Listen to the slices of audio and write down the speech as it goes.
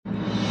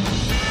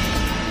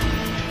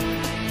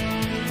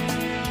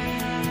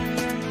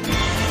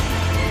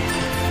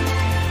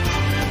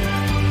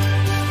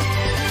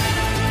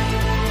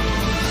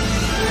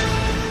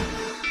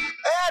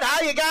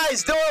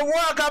guys doing?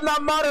 Welcome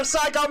to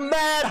Motorcycle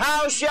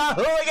Madhouse, ya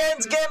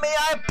hooligans. Give me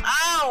a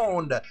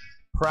pound.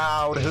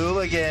 Proud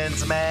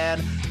hooligans,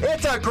 man.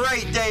 It's a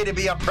great day to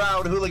be a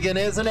proud hooligan,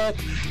 isn't it?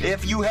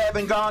 If you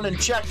haven't gone and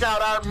checked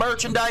out our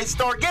merchandise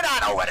store, get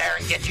on over there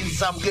and get you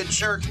some good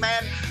shirts,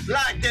 man.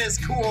 Like this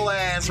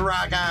cool-ass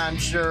rock-on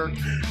shirt.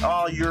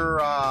 All your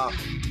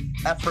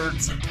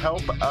efforts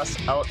help us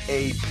out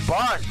a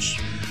bunch.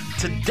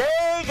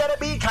 Today gonna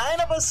be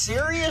kind of a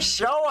serious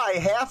show, I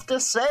have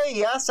to say.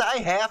 Yes, I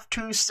have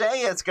to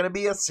say it's gonna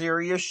be a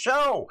serious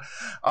show.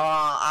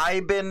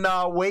 I've been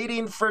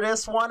waiting for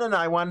this one, and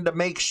I wanted to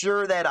make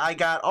sure that I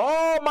got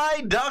all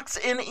my ducks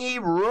in a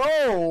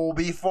row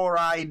before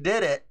I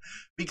did it,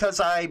 because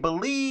I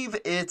believe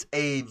it's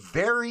a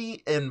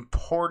very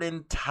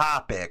important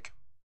topic.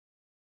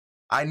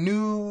 I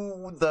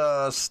knew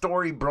the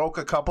story broke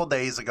a couple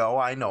days ago.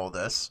 I know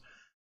this.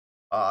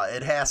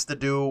 It has to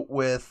do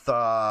with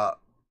the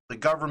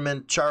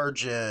government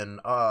charging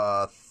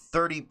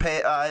 30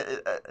 pay.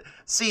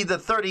 See, the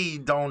 30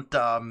 don't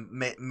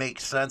make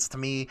sense to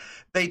me.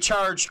 They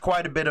charged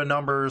quite a bit of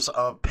numbers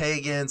of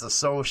pagans,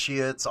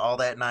 associates, all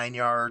that 9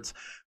 yards,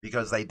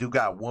 because they do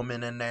got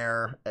women in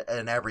there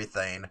and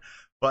everything.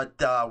 But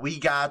we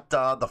got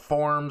the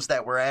forms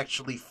that were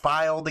actually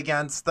filed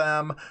against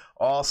them.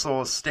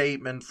 Also a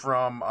statement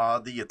from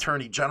the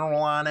Attorney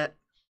General on it.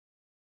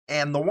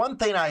 And the one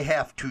thing I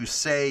have to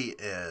say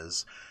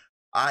is,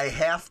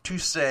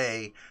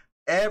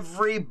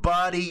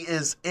 everybody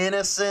is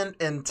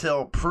innocent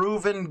until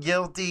proven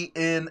guilty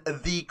in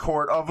the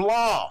court of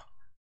law.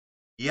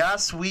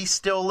 Yes, we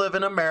still live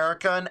in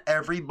America, and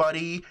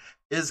everybody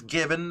is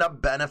given the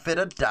benefit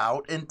of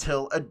doubt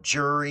until a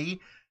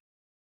jury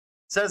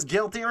says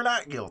guilty or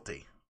not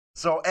guilty.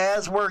 So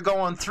as we're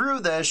going through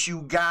this,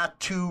 you got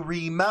to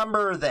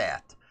remember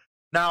that.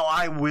 Now,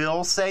 I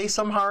will say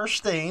some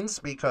harsh things,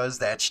 because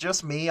that's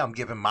just me. I'm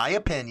giving my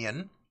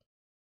opinion.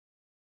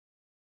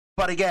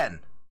 But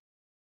again,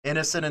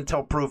 innocent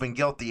until proven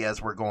guilty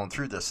as we're going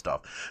through this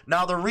stuff.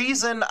 Now, the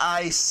reason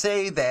I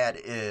say that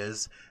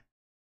is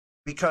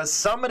because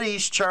some of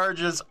these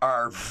charges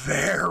are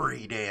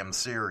very damn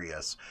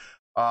serious.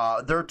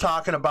 They're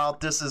talking about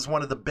this is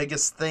one of the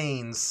biggest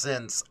things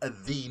since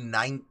the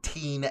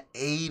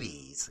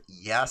 1980s.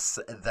 Yes,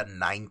 the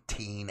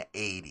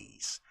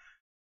 1980s.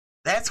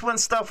 That's when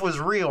stuff was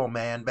real,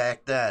 man,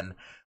 back then.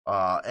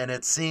 And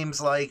it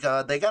seems like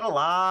they got a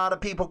lot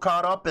of people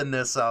caught up in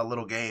this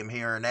little game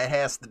here, and that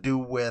has to do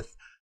with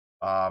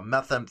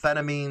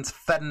methamphetamines,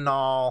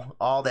 fentanyl,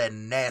 all that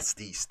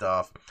nasty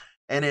stuff.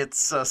 And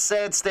it's a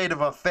sad state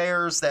of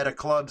affairs that a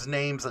club's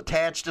name's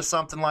attached to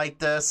something like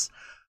this.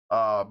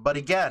 But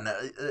again,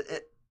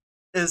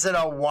 is it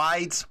a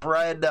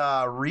widespread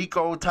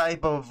RICO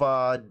type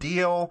of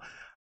deal?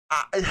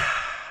 I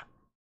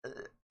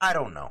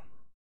don't know.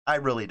 I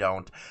really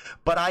don't.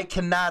 But I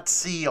cannot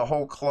see a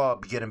whole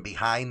club getting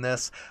behind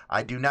this.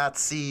 I do not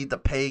see the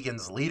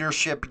Pagans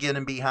leadership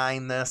getting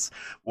behind this.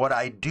 What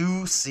I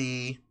do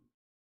see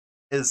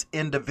is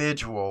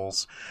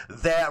individuals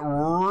that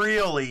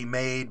really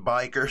made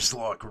bikers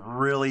look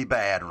really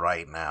bad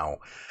right now.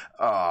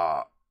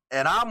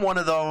 And I'm one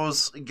of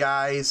those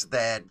guys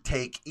that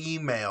take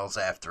emails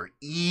after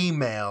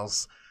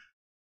emails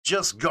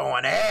just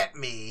going at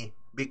me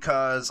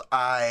because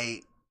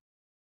I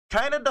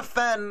kind of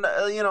defend,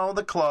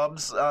 the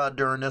clubs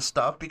during this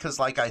stuff, because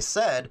like I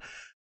said,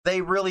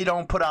 they really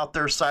don't put out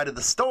their side of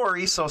the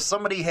story, so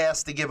somebody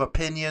has to give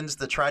opinions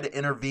to try to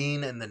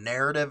intervene in the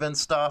narrative and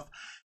stuff.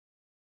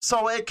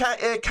 So it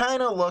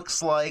kind of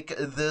looks like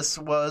this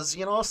was,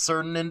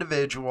 certain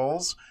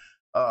individuals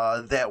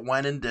that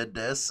went and did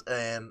this,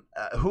 and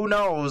who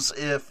knows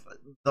if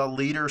the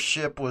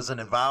leadership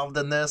wasn't involved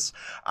in this.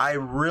 I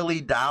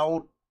really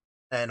doubt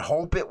and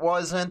hope it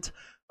wasn't.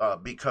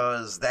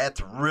 Because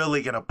that's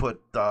really going to put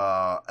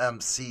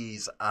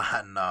MCs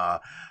on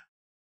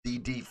the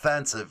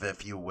defensive,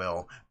 if you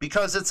will.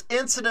 Because it's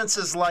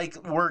incidences like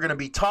we're going to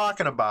be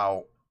talking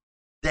about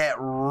that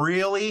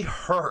really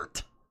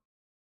hurt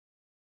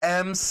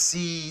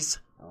MCs'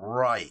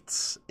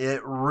 rights.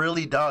 It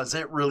really does.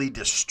 It really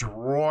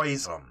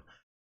destroys them.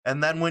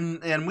 And then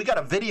and we got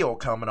a video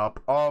coming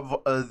up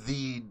of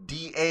the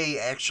DA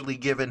actually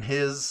giving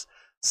his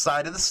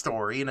side of the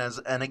story,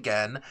 and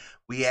again,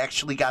 we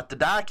actually got the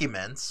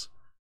documents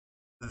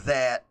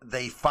that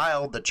they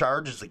filed the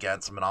charges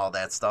against him and all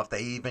that stuff.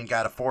 They even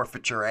got a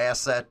forfeiture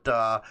asset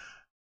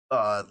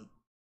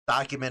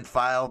document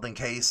filed in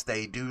case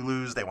they do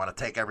lose. They want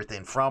to take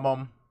everything from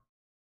them.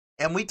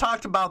 And we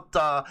talked about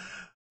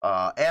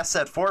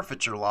asset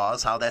forfeiture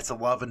laws, how that's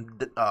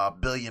 $11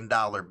 billion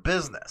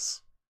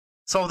business.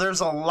 So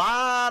there's a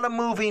lot of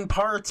moving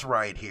parts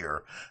right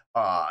here.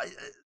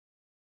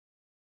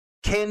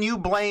 Can you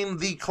blame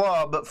the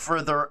club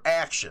for their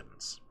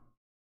actions?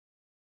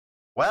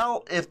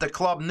 Well, if the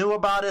club knew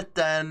about it,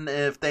 then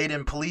if they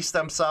didn't police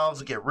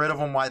themselves, get rid of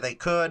them while they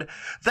could,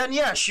 then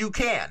yes, you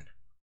can,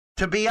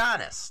 to be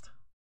honest.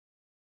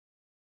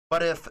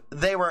 But if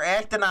they were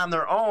acting on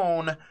their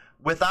own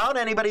without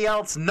anybody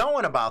else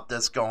knowing about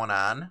this going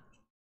on,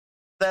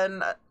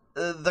 then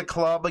the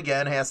club,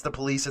 again, has to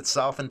police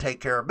itself and take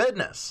care of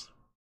business.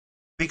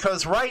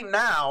 Because right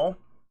now,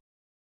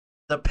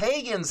 the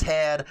Pagans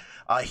had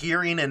a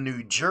hearing in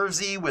New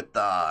Jersey with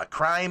the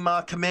crime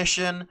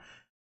commission,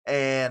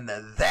 and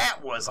that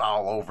was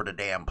all over the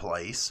damn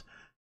place.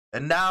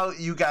 And now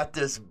you got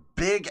this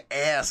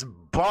big-ass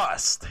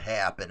bust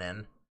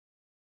happening.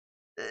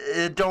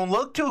 It don't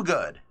look too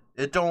good.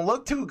 It don't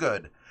look too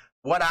good.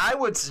 What I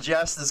would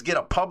suggest is get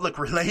a public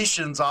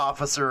relations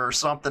officer or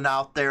something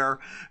out there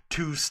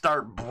to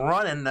start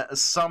running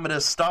some of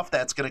this stuff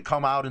that's going to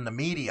come out in the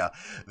media.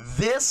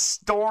 This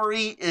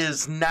story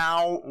is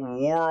now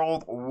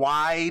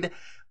worldwide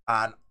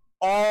on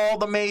all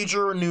the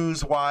major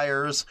news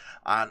wires,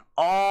 on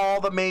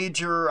all the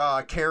major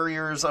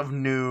carriers of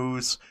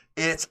news.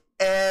 It's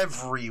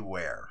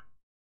everywhere.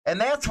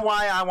 And that's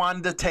why I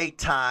wanted to take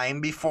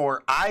time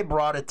before I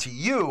brought it to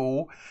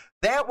you.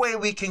 That way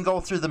we can go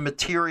through the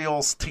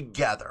materials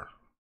together.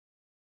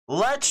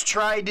 Let's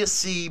try to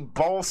see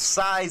both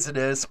sides of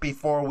this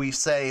before we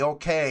say,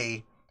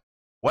 okay,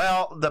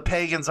 well, the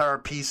Pagans are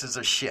pieces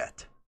of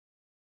shit.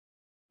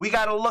 We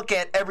got to look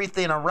at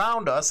everything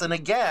around us. And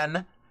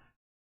again,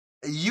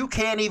 you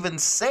can't even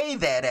say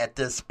that at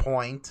this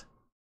point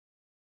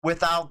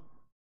without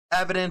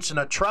evidence in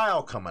a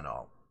trial coming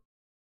up.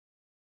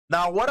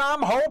 Now, what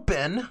I'm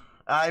hoping,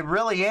 I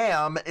really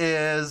am,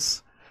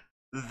 is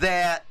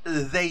that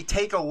they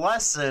take a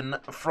lesson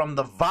from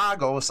the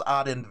Vagos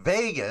out in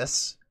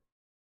Vegas,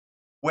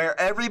 where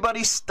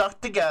everybody stuck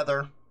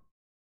together.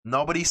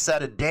 Nobody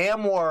said a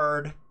damn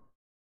word,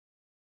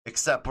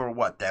 except for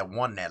what, that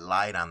one that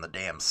lied on the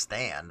damn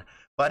stand.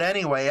 But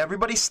anyway,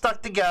 everybody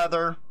stuck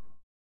together.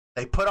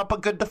 They put up a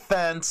good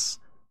defense,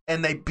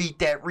 and they beat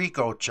that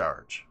RICO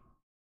charge.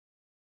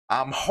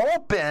 I'm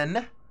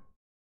hoping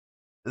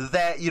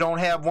that you don't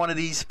have one of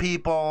these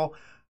people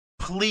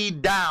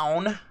plead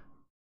down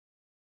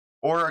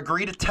or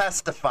agree to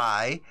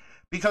testify,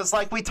 because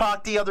like we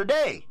talked the other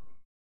day,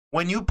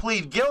 when you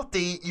plead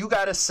guilty, you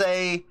got to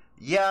say,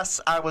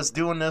 yes, I was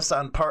doing this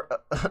on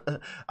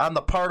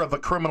the part of a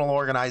criminal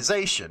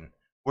organization,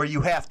 where you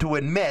have to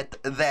admit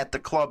that the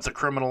club's a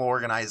criminal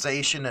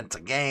organization, it's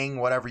a gang,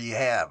 whatever you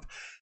have.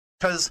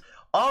 Because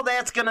all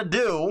that's going to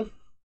do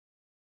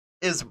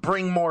is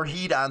bring more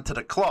heat onto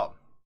the club.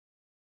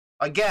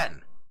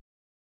 Again,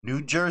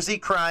 New Jersey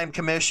Crime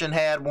Commission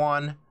had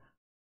one,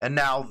 and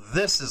now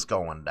this is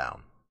going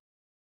down.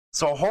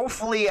 So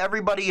hopefully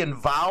everybody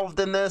involved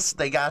in this,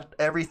 they got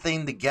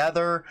everything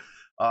together.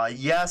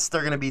 Yes,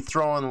 they're going to be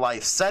throwing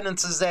life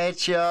sentences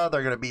at you.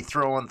 They're going to be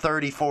throwing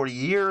 30, 40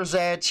 years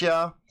at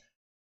you.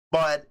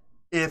 But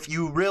if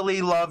you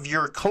really love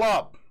your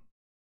club,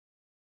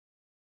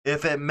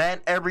 if it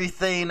meant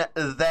everything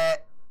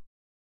that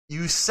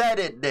you said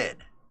it did,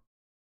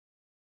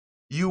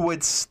 you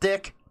would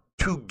stick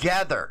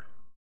together.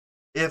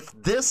 If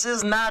this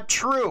is not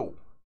true,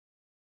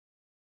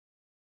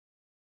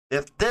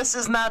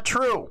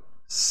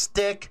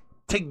 stick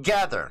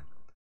together.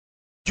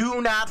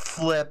 Do not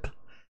flip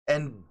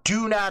and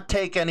do not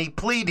take any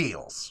plea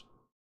deals,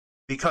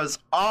 because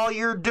all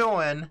you're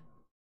doing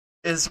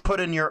is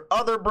putting your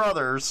other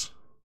brothers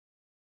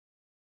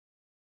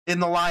in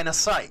the line of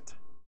sight.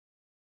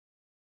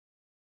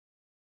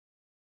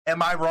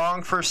 Am I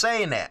wrong for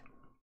saying that?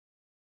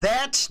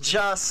 That's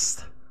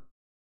just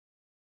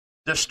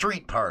the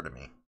street part of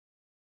me.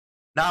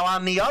 Now,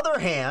 on the other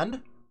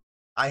hand,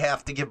 I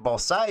have to give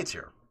both sides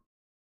here.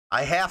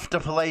 I have to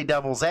play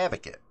devil's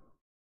advocate.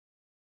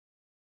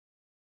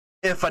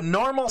 If a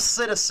normal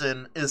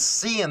citizen is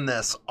seeing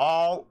this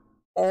all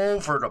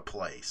over the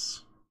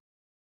place,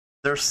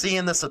 they're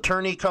seeing this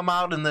attorney come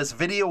out in this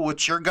video,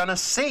 which you're going to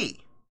see,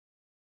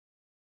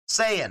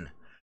 saying,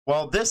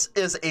 well, this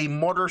is a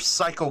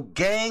motorcycle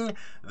gang.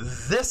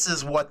 This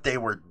is what they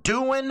were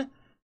doing,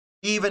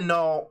 even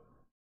though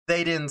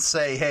they didn't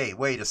say, hey,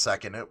 wait a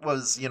second, it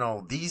was,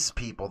 these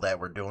people that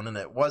were doing it.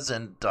 It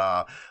wasn't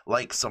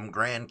like some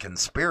grand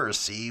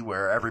conspiracy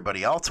where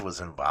everybody else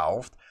was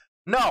involved.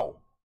 No.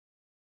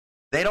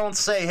 They don't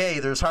say, hey,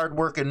 there's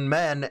hardworking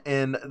men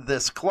in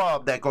this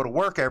club that go to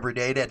work every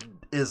day that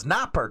is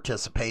not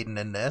participating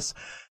in this,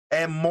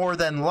 and more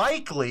than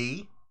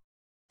likely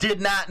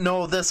did not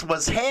know this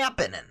was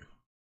happening.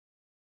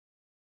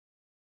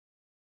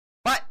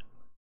 But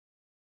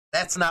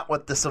that's not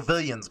what the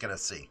civilian's going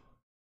to see.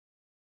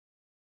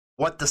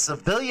 What the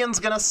civilian's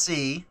going to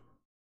see,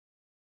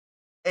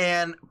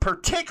 and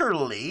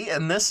particularly,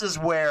 and this is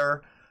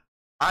where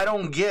I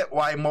don't get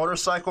why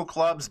motorcycle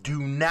clubs do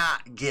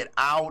not get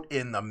out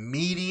in the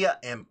media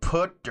and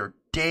put their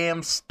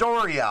damn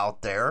story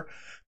out there,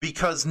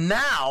 because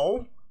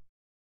now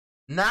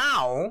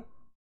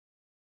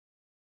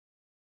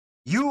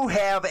you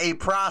have a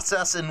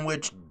process in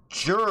which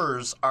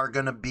jurors are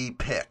going to be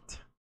picked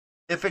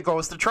if it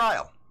goes to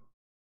trial.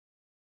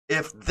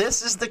 If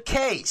this is the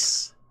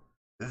case,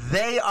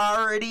 they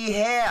already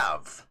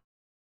have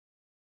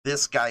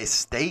this guy's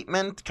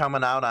statement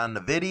coming out on the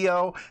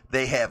video.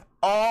 They have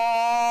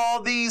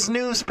all these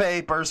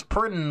newspapers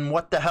printing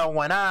what the hell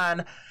went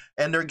on.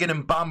 and they're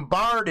getting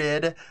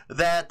bombarded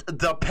that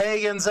the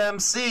Pagans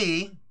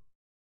MC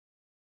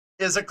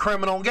is a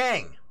criminal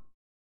gang.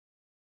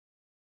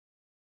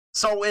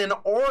 So in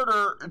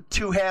order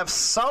to have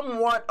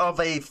somewhat of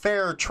a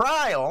fair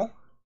trial,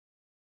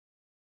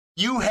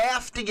 you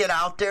have to get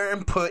out there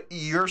and put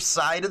your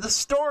side of the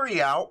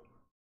story out,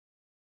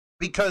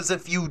 because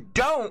if you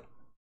don't,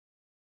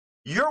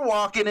 you're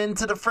walking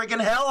into the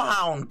friggin'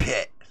 hellhound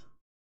pit.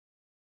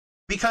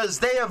 Because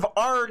they have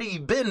already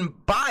been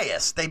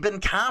biased. They've been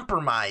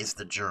compromised,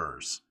 the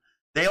jurors.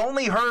 They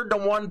only heard the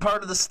one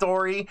part of the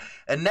story,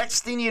 and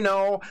next thing you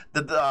know,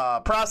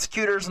 the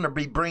prosecutors are going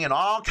to be bringing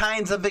all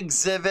kinds of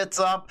exhibits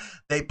up.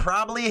 They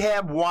probably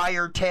have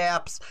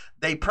wiretaps.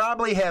 They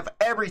probably have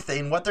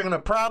everything. What they're going to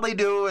probably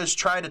do is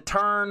try to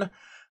turn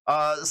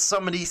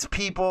some of these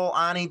people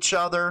on each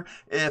other.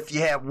 If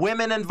you have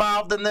women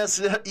involved in this,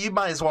 you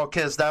might as well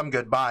kiss them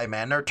goodbye,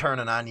 man. They're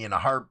turning on you in a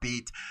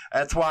heartbeat.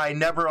 That's why I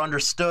never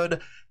understood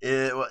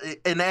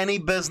in any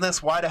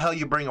business why the hell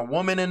you bring a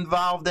woman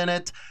involved in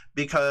it,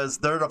 because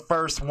they're the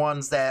first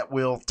ones that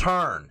will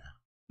turn.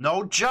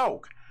 No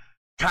joke.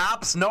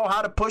 Cops know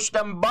how to push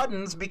them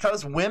buttons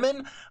because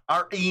women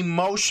are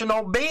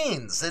emotional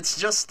beings. It's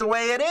just the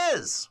way it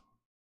is.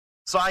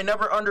 So I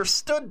never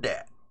understood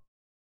that.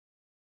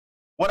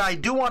 What I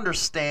do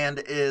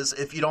understand is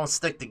if you don't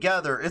stick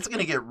together, it's going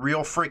to get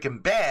real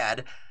freaking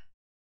bad.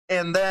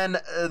 And then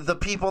the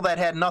people that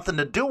had nothing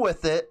to do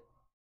with it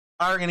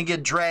are going to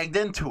get dragged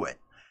into it.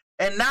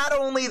 And not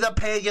only the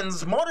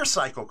Pagans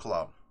Motorcycle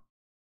Club,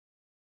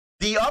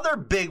 the other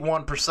big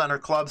 1%er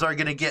clubs are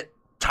going to get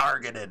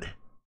targeted.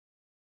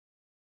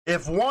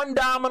 If one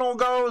domino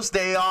goes,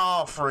 they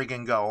all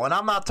friggin' go. And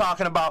I'm not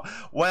talking about,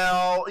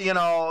 well, you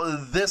know,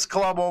 this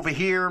club over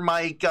here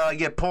might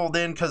get pulled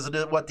in because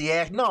of what the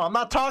act. No, I'm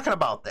not talking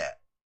about that.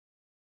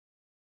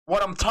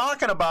 What I'm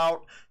talking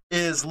about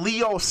is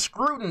Leo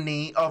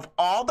scrutiny of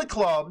all the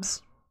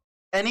clubs,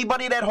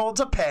 anybody that holds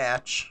a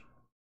patch,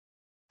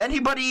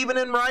 anybody even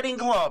in riding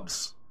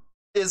clubs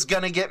is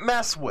going to get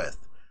messed with.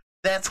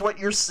 That's what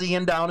you're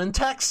seeing down in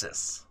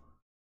Texas.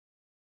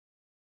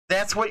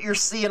 That's what you're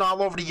seeing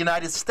all over the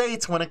United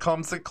States when it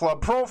comes to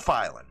club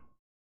profiling.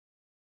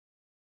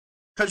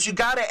 Because you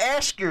got to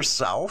ask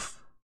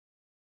yourself,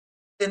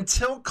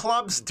 until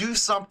clubs do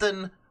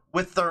something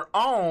with their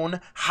own,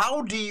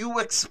 how do you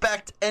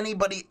expect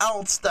anybody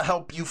else to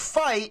help you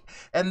fight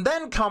and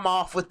then come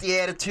off with the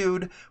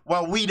attitude,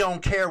 well, we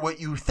don't care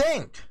what you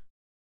think?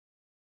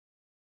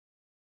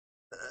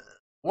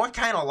 What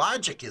kind of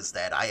logic is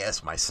that? I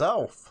ask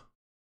myself.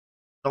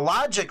 The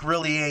logic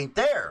really ain't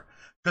there.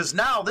 Because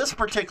now this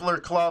particular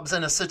club's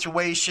in a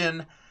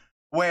situation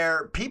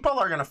where people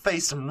are going to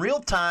face some real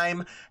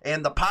time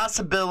and the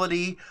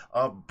possibility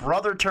of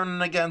brother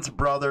turning against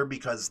brother,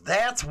 because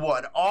that's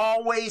what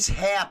always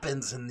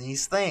happens in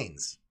these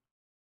things.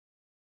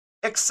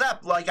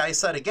 Except, like I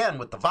said again,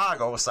 with the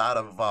Vagos out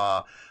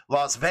of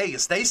Las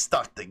Vegas, they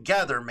stuck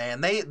together,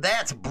 man.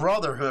 That's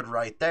brotherhood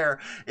right there.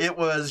 It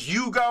was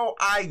you go,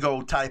 I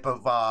go type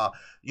of,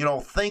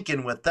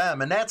 thinking with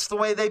them. And that's the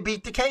way they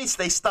beat the case.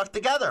 They stuck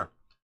together.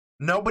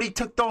 Nobody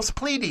took those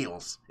plea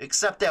deals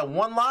except that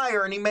one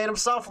liar, and he made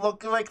himself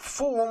look like a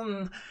fool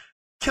and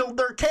killed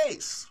their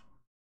case.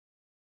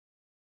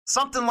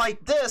 Something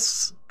like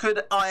this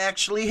could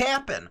actually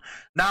happen.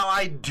 Now,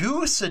 I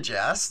do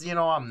suggest,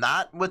 I'm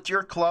not with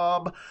your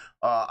club.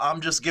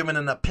 I'm just giving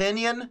an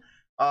opinion.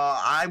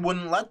 I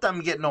wouldn't let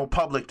them get no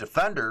public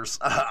defenders.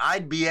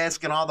 I'd be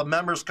asking all the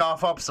members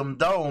cough up some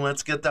dough and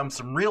let's get them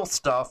some real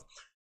stuff,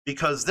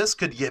 because this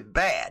could get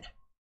bad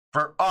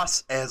for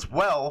us as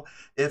well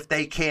if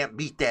they can't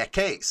beat that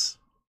case.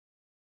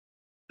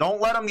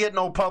 Don't let them get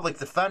no public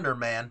defender,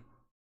 man,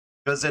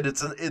 because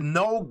it's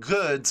no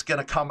good's going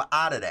to come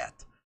out of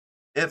that.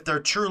 If they're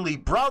truly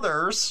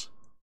brothers,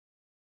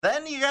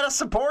 then you got to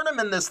support them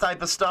in this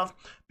type of stuff,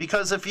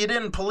 because if you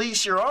didn't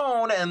police your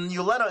own and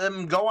you let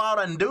them go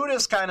out and do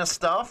this kind of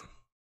stuff,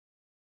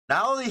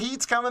 now the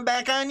heat's coming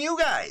back on you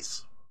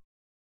guys.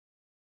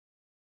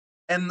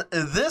 And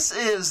this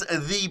is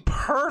the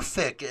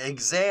perfect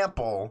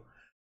example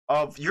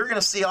of, you're going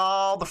to see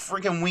all the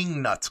freaking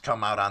wing nuts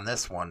come out on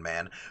this one,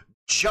 man.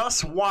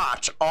 Just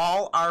watch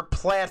all our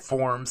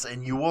platforms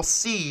and you will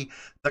see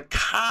the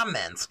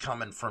comments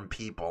coming from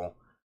people.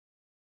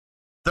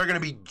 They're going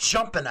to be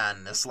jumping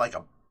on this like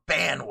a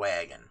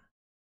bandwagon,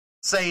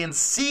 saying,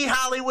 see,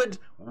 Hollywood,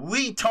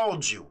 we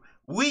told you.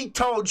 We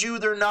told you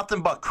they're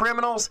nothing but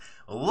criminals.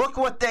 Look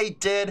what they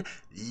did.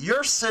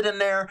 You're sitting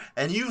there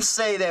and you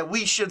say that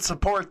we should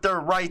support their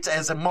rights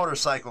as a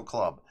motorcycle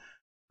club.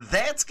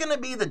 That's going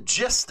to be the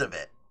gist of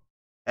it.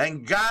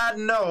 And God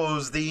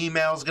knows the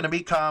email's going to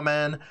be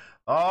coming.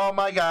 Oh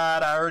my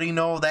God, I already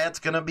know that's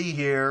going to be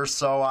here.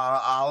 So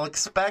I'll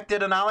expect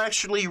it, and I'll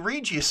actually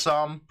read you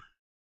some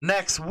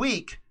next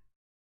week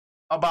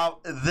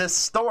about this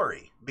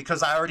story,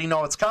 because I already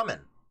know it's coming.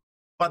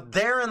 But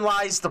therein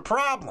lies the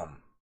problem.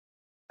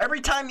 Every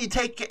time you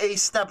take a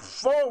step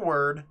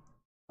forward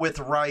with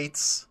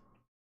rights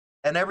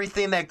and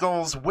everything that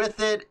goes with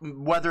it,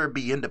 whether it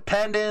be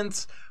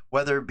independence,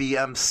 whether it be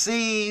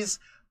MCs,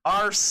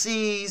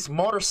 RCs,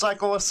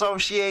 motorcycle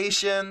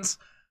associations.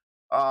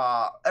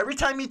 Every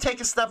time you take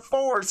a step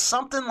forward,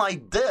 something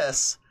like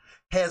this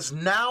has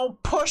now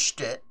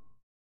pushed it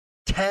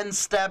 10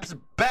 steps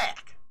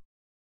back.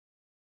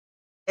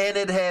 And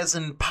it has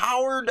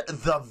empowered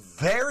the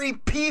very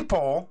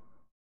people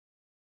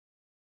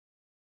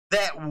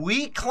that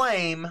we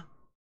claim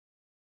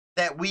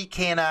that we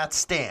cannot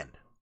stand.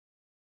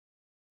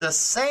 The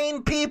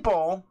same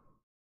people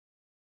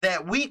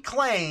that we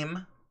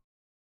claim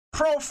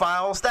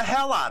profiles the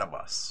hell out of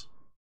us.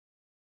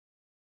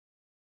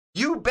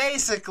 You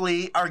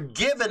basically are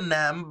giving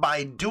them,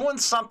 by doing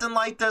something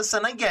like this,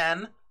 and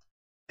again,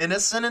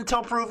 innocent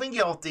until proven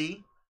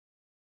guilty,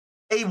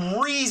 a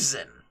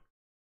reason.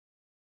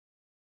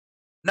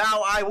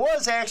 Now, I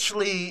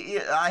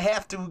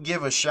have to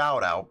give a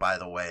shout out, by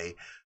the way,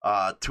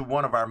 to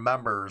one of our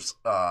members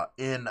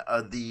in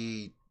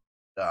the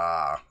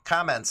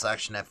comment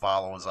section that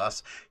follows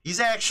us. He's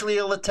actually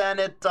a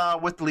lieutenant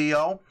with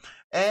Leo.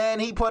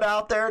 And he put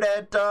out there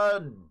that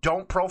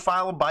don't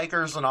profile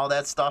bikers and all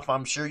that stuff.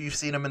 I'm sure you've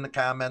seen him in the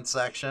comment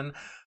section.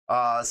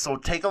 So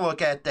take a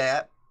look at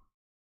that.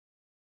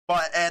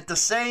 But at the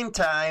same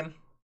time,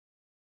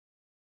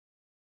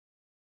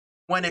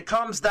 when it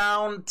comes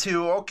down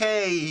to,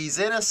 okay, he's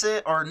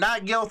innocent or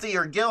not guilty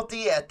or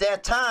guilty at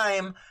that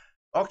time,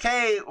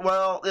 okay,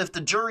 well, if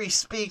the jury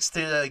speaks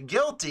to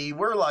guilty,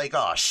 we're like,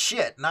 oh,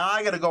 shit, now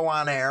I got to go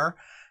on air.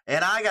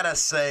 And I gotta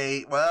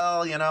say,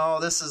 well, you know,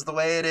 this is the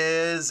way it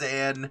is,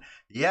 and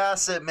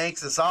yes, it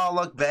makes us all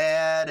look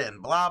bad,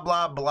 and blah,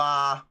 blah,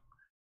 blah.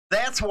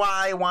 That's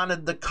why I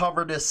wanted to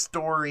cover this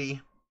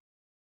story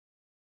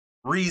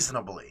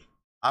reasonably.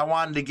 I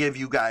wanted to give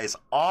you guys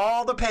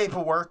all the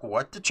paperwork,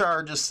 what the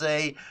charges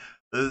say,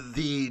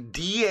 the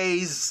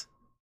DA's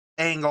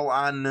angle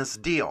on this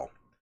deal.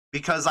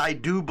 Because I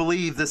do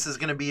believe this is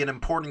going to be an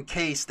important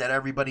case that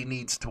everybody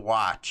needs to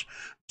watch.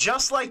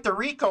 Just like the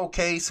RICO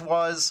case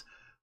was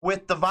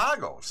with the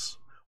Vagos,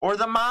 or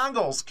the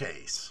Mongols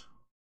case,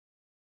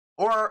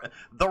 or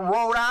the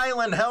Rhode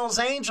Island Hells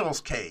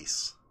Angels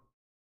case.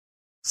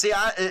 See,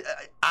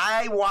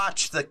 I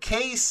watch the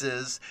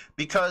cases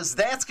because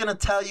that's going to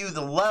tell you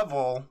the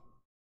level,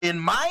 in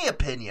my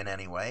opinion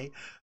anyway,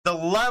 the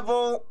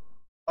level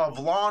of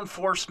law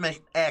enforcement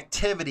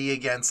activity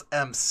against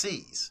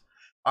MCs.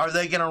 Are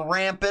they going to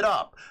ramp it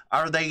up?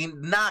 Are they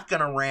not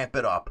going to ramp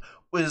it up?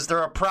 Is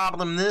there a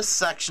problem in this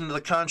section of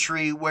the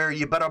country where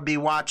you better be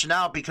watching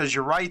out because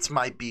your rights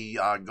might be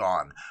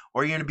gone?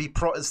 Or you're going to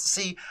be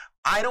See,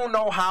 I don't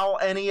know how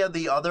any of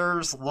the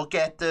others look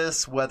at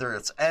this, whether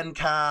it's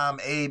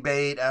NCOM,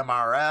 ABATE,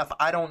 MRF,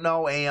 I don't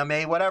know,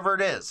 AMA, whatever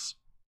it is.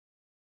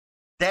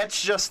 That's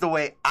just the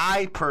way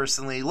I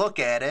personally look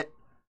at it.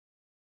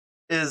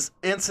 Is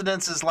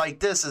incidences like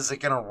this, is it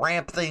going to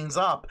ramp things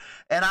up?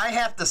 And I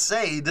have to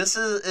say, this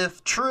is,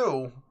 if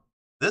true,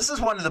 this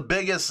is one of the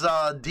biggest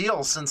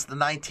deals since the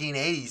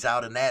 1980s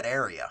out in that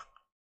area.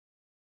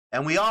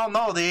 And we all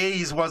know the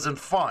 80s wasn't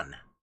fun.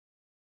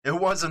 It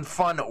wasn't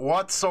fun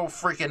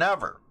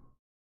whatsoever.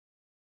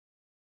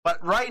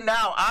 But right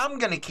now, I'm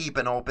going to keep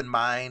an open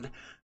mind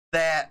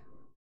that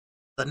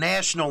the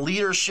national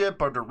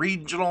leadership or the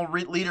regional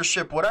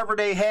leadership, whatever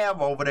they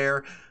have over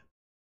there,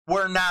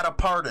 we're not a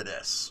part of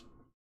this.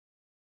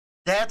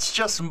 That's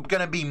just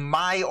going to be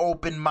my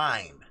open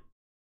mind.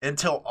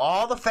 Until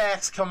all the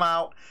facts come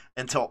out,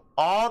 until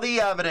all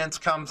the evidence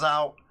comes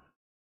out,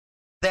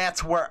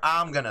 that's where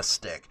I'm going to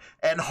stick.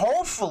 And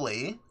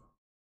hopefully,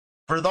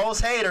 for those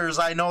haters,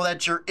 I know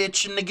that you're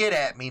itching to get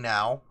at me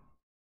now,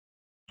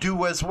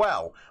 do as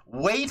well.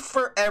 Wait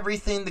for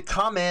everything to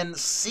come in,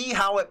 see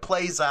how it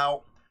plays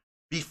out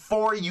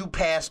before you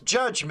pass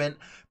judgment,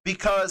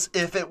 because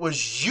if it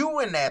was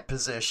you in that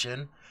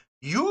position,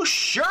 you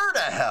sure to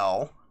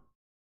hell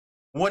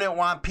wouldn't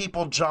want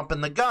people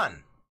jumping the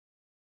gun.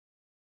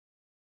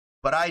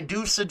 But I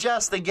do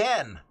suggest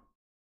again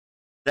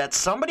that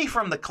somebody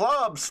from the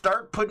club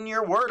start putting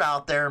your word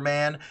out there,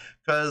 man,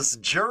 because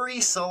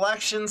jury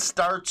selection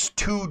starts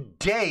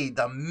today.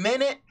 The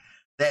minute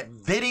that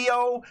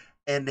video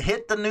and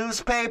hit the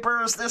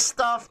newspapers, this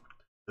stuff,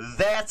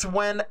 that's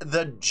when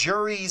the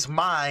jury's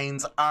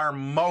minds are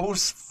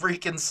most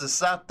freaking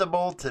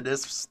susceptible to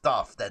this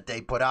stuff that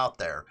they put out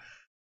there.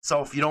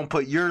 So if you don't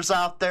put yours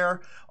out there,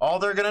 all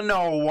they're going to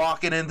know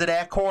walking into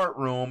that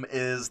courtroom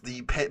is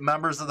the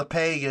members of the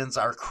Pagans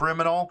are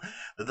criminal,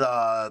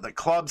 the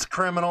club's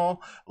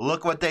criminal.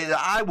 Look what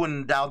I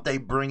wouldn't doubt they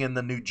bring in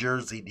the New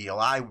Jersey deal.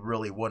 I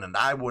really wouldn't.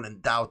 I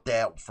wouldn't doubt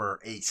that for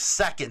a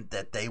second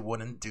that they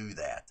wouldn't do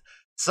that.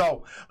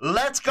 So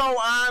let's go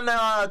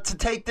on to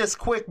take this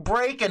quick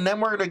break, and then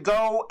we're going to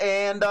go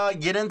and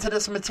get into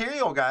this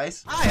material,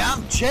 guys. Hi,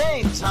 I'm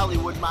James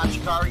Hollywood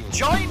Machikari.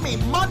 Join me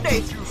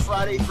Monday through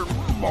Friday for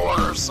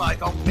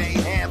Motorcycle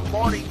Mayhem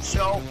Morning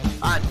Show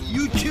on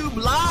YouTube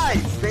Live,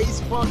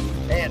 Facebook,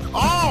 and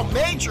all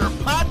major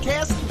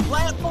podcasting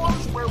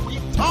platforms where we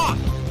talk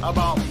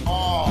about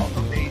all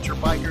the major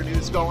biker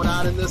news going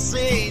on in the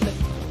scene.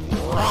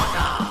 Rock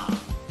on!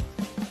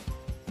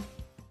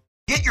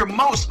 Get your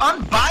most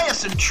unbiased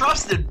latest and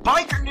trusted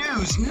biker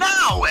news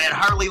now at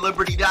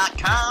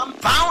HarleyLiberty.com.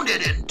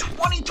 Founded in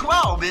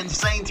 2012,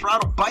 Insane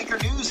Throttle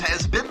Biker News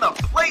has been the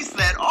place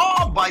that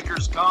all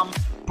bikers come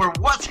for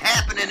what's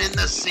happening in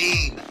the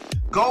scene.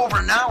 Go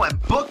over now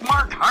and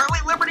bookmark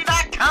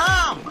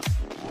HarleyLiberty.com.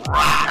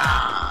 Rock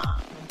on!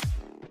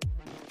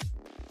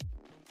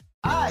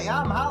 Hi,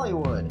 I'm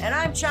Hollywood. And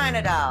I'm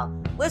China Doll.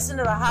 Listen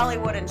to the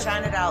Hollywood and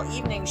China Doll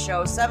Evening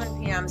Show,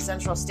 7 p.m.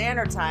 Central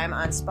Standard Time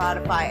on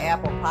Spotify,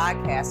 Apple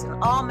Podcasts,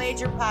 and all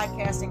major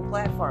podcasting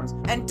platforms.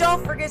 And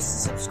don't forget to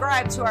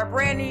subscribe to our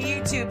brand new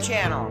YouTube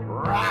channel.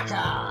 Rock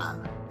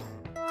on!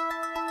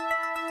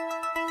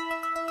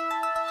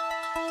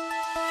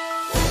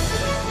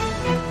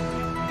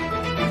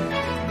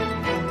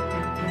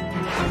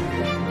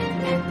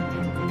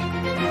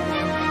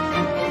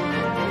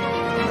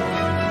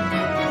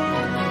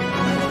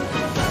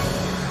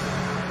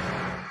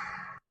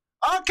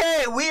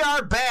 Okay, we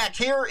are back.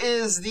 Here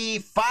is the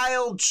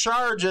filed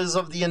charges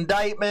of the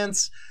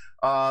indictments.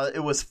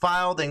 It was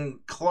filed in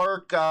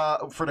for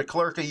the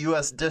clerk of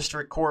U.S.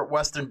 District Court,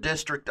 Western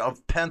District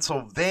of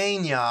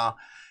Pennsylvania,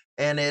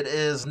 and it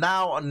is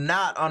now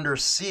not under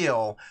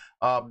seal.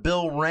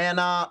 Bill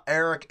Rana,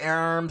 Eric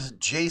Arms,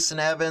 Jason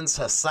Evans,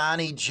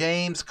 Hassani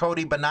James,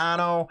 Cody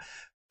Bonanno,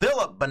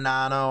 Philip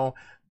Bonanno,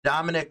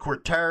 Dominic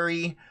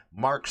Quarteri,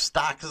 Mark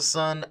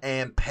Stockerson,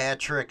 and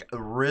Patrick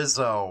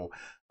Rizzo.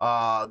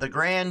 The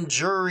grand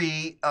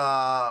jury,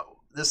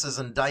 this is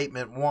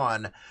indictment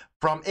 1,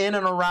 from in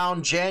and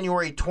around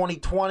January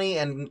 2020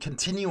 and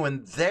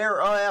continuing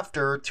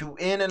thereafter to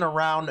in and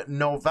around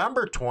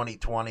November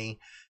 2020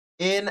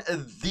 in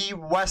the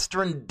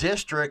Western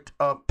District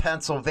of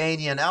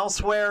Pennsylvania and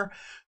elsewhere.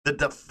 The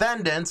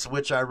defendants,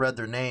 which I read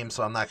their names,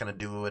 so I'm not going to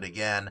do it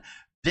again,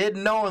 did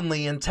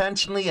knowingly,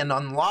 intentionally, and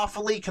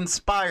unlawfully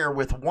conspire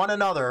with one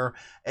another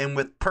and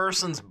with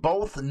persons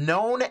both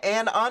known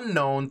and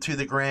unknown to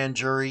the grand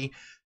jury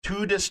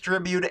to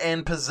distribute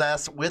and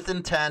possess with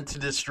intent to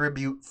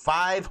distribute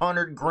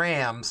 500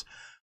 grams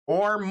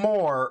or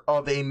more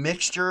of a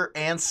mixture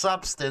and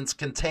substance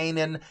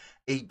containing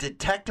a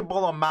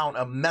detectable amount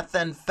of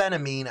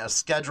methamphetamine, a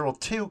Schedule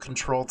II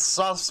controlled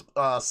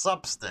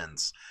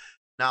substance.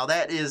 Now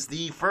that is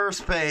the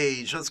first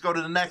page. Let's go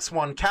to the next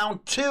one.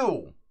 Count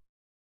 2.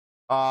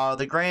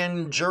 The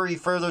grand jury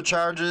further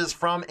charges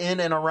from in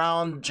and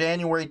around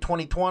January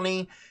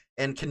 2020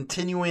 and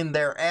continuing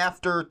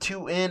thereafter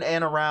to in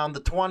and around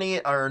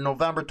the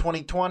November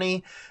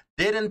 2020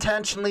 did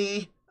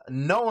intentionally,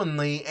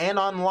 knowingly, and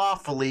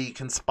unlawfully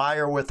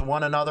conspire with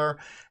one another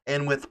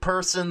and with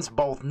persons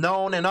both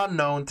known and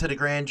unknown to the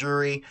grand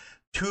jury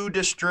to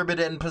distribute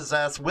and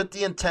possess with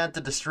the intent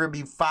to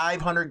distribute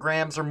 500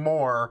 grams or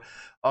more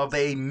of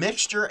a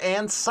mixture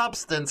and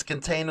substance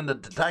containing a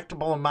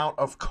detectable amount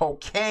of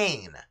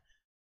cocaine.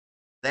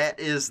 That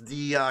is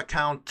the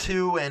count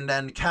 2, and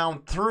then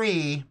count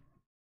 3.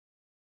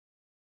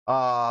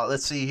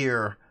 Let's see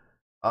here.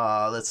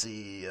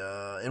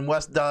 In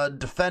West,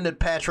 defendant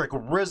Patrick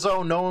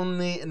Rizzo,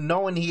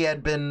 knowing he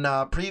had been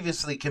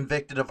previously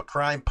convicted of a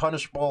crime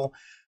punishable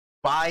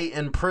by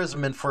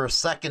imprisonment for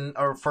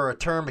a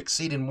term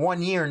exceeding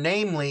 1 year,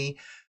 namely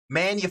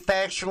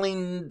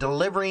manufacturing,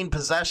 delivering,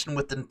 possession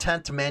with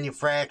intent to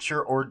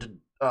manufacture or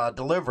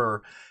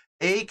deliver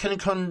a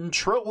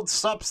controlled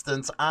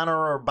substance on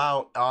or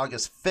about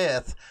August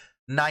 5th,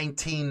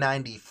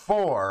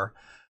 1994.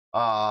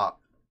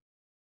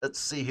 Let's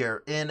see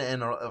here. In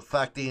and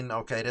affecting,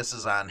 okay, this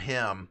is on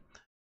him.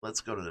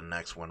 Let's go to the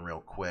next one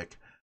real quick.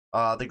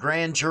 The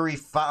grand jury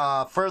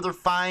further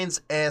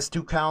finds as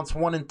to counts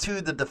 1 and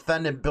 2, the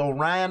defendant Bill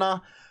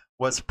Rana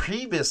was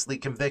previously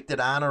convicted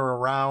on or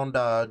around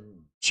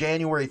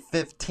January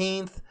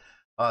 15th,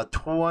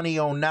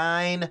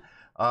 2009,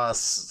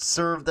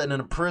 served an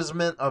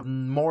imprisonment of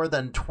more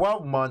than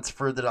 12 months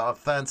for the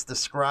offense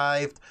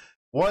described,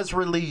 was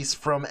released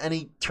from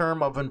any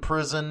term of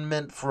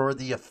imprisonment for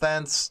the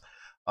offense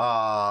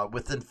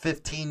within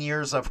 15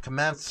 years of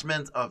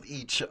commencement of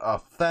each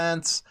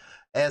offense.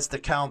 As to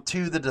count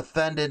 2, the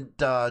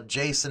defendant,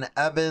 Jason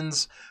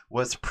Evans,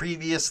 was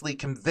previously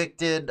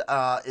convicted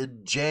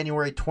in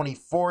January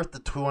 24th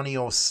of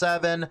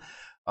 2007.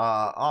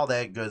 All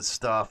that good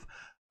stuff.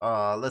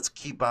 Let's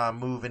keep on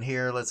moving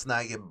here. Let's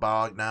not get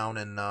bogged down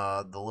in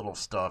the little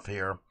stuff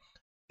here.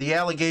 The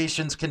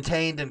allegations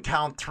contained in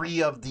count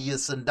 3 of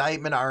this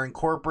indictment are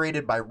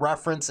incorporated by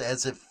reference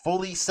as if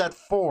fully set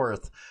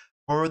forth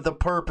for the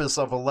purpose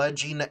of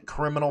alleging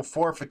criminal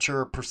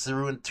forfeiture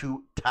pursuant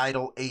to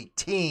Title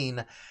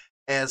 18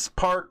 as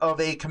part of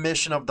a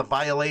commission of the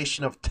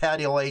violation of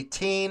Title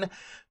 18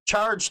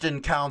 charged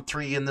in count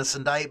 3 in this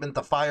indictment.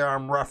 The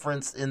firearm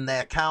referenced in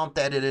that count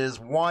that it is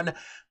 1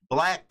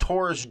 Black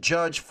Taurus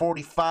Judge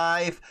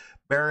 45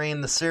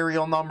 bearing the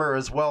serial number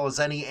as well as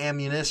any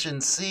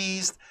ammunition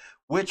seized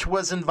which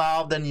was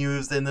involved and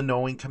used in the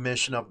knowing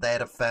commission of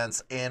that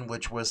offense and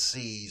which was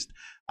seized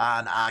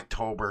on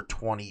October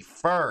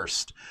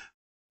 21st.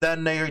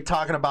 Then they're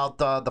talking about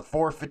the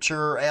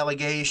forfeiture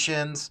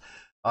allegations,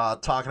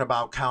 talking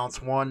about counts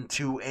 1,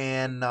 2,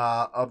 and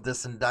of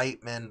this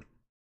indictment.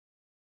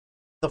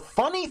 The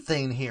funny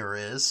thing here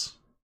is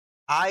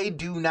I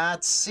do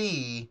not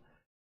see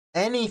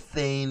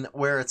anything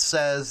where it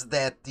says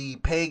that the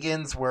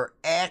pagans were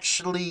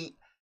actually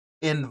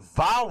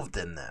involved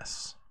in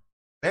this.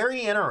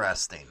 Very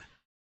interesting.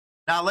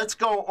 Now let's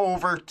go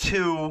over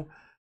to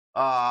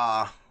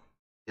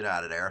get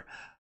out of there.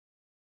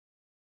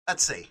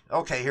 Let's see.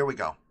 Okay, here we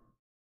go.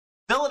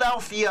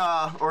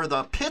 Philadelphia, or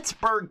the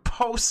Pittsburgh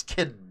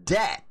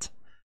Post-Cadet,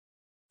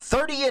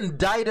 30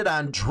 indicted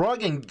on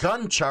drug and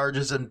gun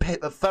charges in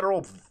a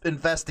federal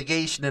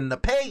investigation in the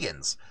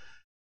pagans.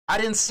 I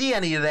didn't see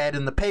any of that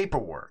in the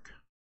paperwork.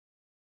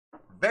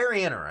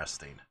 Very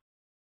interesting.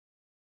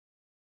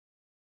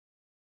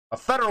 A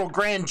federal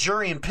grand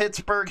jury in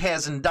Pittsburgh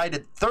has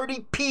indicted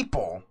 30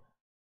 people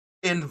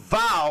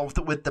involved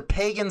with the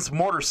Pagans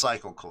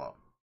Motorcycle Club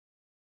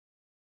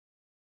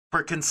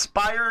for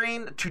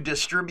conspiring to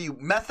distribute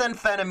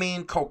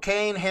methamphetamine,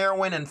 cocaine,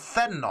 heroin, and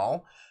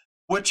fentanyl,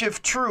 which,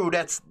 if true,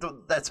 that's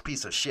a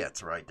piece of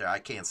shit right there. I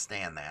can't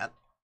stand that.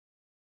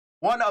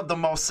 One of the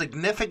most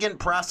significant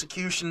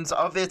prosecutions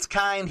of its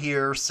kind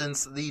here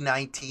since the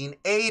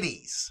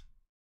 1980s.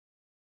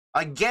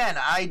 Again,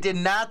 I did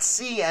not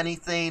see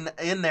anything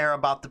in there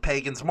about the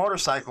Pagans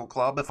Motorcycle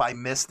Club. If I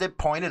missed it,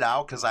 point it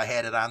out because I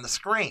had it on the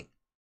screen.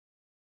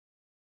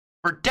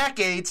 For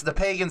decades, the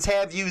Pagans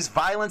have used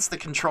violence to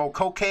control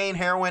cocaine,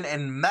 heroin,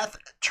 and meth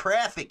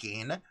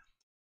trafficking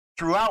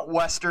throughout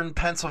western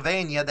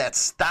Pennsylvania. That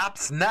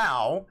stops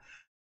now.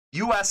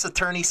 U.S.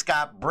 Attorney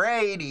Scott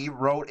Brady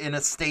wrote in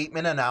a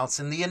statement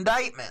announcing the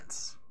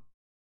indictments.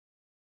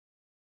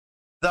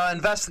 The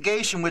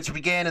investigation, which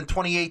began in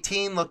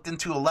 2018, looked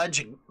into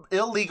alleged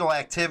illegal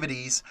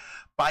activities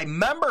by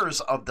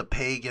members of the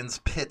Pagans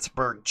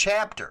Pittsburgh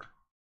chapter.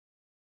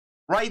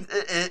 Right?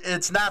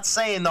 It's not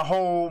saying the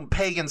whole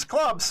Pagans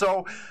Club.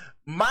 So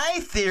my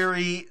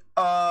theory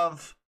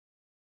of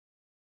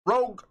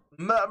rogue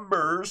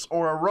members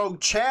or a rogue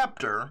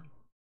chapter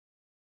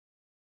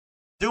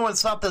doing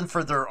something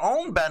for their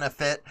own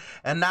benefit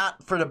and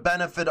not for the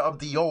benefit of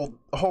the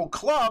whole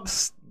club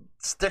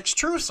sticks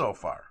true so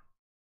far.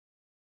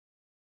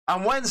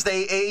 On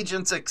Wednesday,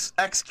 agents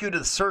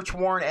executed a search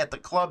warrant at the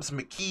club's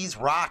McKees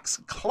Rocks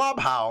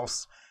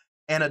clubhouse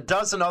and a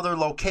dozen other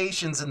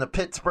locations in the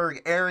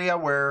Pittsburgh area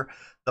where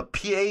the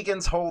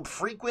Pagans hold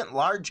frequent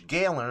large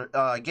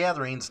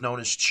gatherings known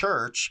as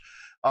church.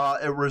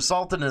 It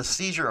resulted in a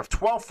seizure of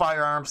 12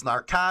 firearms,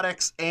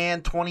 narcotics,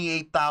 and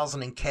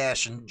 $28,000 in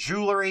cash and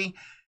jewelry,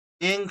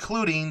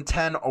 including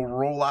 10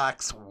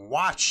 Rolex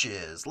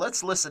watches.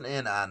 Let's listen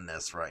in on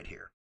this right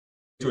here.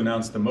 To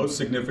announce the most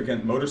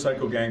significant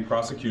motorcycle gang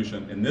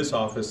prosecution in this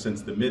office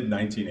since the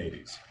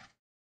mid-1980s.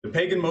 The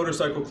Pagan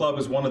Motorcycle Club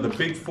is one of the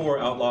big four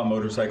outlaw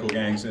motorcycle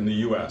gangs in the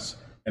U.S.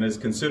 and is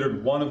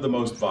considered one of the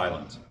most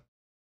violent.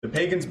 The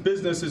Pagans'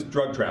 business is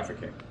drug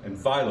trafficking, and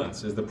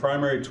violence is the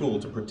primary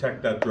tool to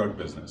protect that drug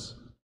business.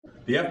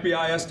 The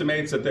FBI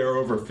estimates that there are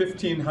over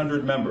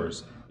 1,500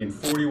 members in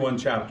 41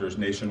 chapters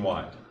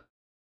nationwide.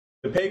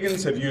 The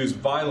Pagans have used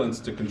violence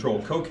to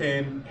control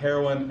cocaine,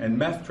 heroin, and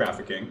meth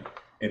trafficking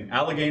in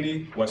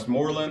Allegheny,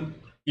 Westmoreland,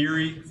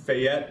 Erie,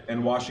 Fayette,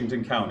 and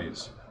Washington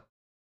counties.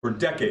 For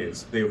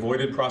decades, they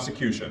avoided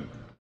prosecution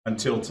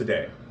until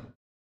today.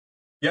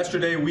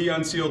 Yesterday, we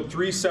unsealed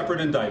 3 separate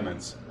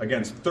indictments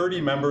against 30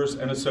 members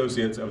and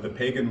associates of the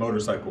Pagan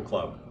Motorcycle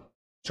Club,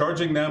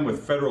 charging them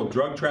with federal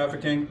drug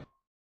trafficking.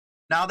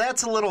 Now,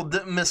 that's a little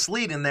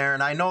misleading there,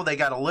 and I know they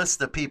got a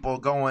list of people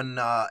going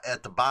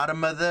at the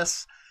bottom of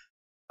this.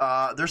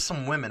 There's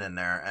some women in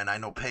there, and I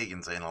know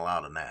Pagans ain't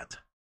allowed in that.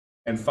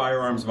 And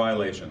firearms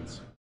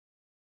violations.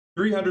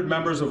 300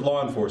 members of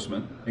law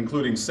enforcement,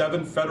 including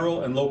 7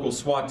 federal and local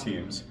SWAT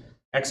teams,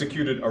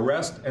 executed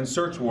arrest and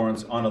search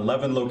warrants on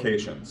 11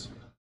 locations.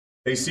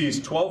 They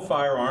seized 12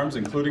 firearms,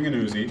 including an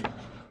Uzi,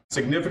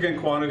 significant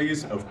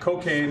quantities of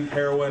cocaine,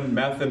 heroin,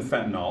 meth, and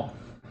fentanyl,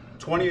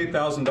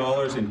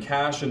 $28,000 in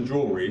cash and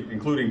jewelry,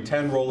 including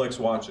 10 Rolex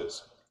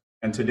watches.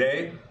 And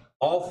today,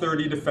 all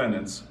 30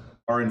 defendants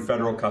are in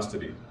federal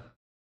custody.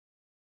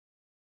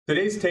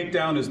 Today's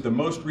takedown is the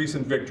most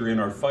recent victory in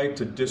our fight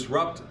to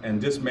disrupt and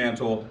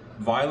dismantle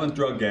violent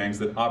drug gangs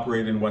that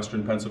operate in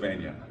Western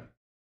Pennsylvania.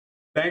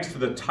 Thanks to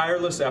the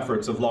tireless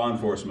efforts of law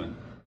enforcement,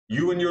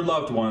 you and your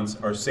loved ones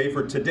are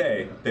safer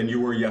today than you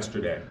were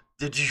yesterday.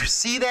 Did you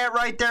see that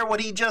right there, what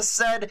he just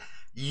said?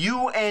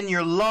 You and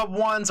your loved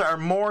ones are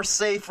more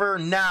safer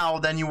now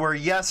than you were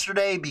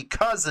yesterday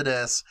because of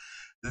this.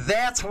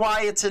 That's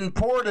why it's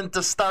important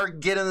to start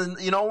getting,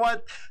 you know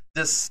what?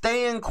 The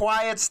staying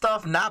quiet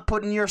stuff, not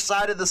putting your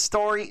side of the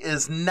story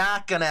is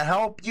not going to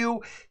help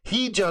you.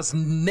 He just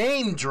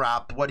name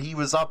dropped what he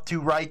was up to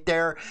right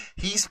there.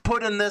 He's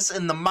putting this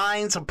in the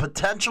minds of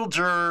potential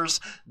jurors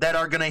that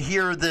are going to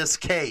hear this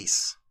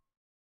case.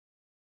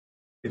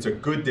 It's a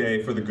good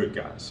day for the good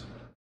guys.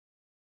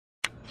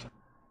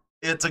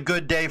 It's a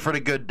good day for the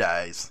good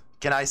guys.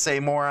 Can I say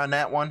more on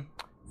that one?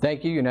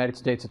 Thank you, United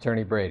States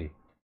Attorney Brady.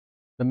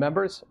 The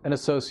members and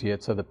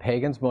associates of the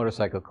Pagans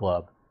Motorcycle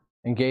Club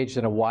engaged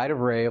in a wide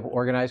array of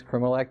organized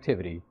criminal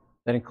activity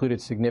that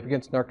included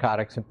significant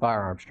narcotics and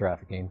firearms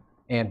trafficking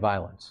and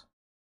violence.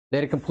 They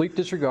had a complete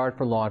disregard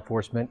for law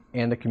enforcement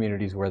and the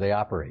communities where they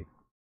operate.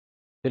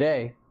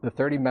 Today, the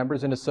 30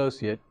 members and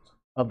associates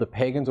of the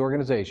Pagans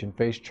organization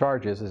face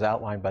charges as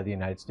outlined by the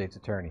United States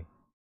Attorney.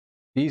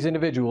 These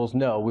individuals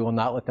know we will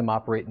not let them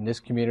operate in this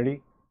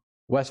community,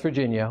 West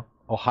Virginia,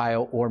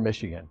 Ohio, or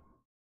Michigan.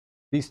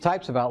 These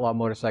types of outlaw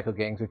motorcycle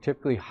gangs are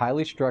typically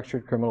highly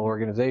structured criminal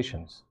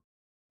organizations.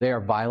 They are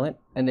violent,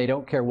 and they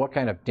don't care what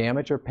kind of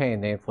damage or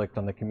pain they inflict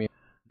on the community.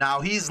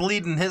 Now, he's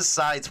leading his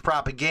side's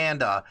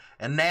propaganda,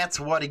 and that's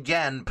what,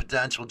 again,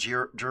 potential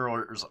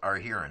jurors are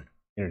hearing.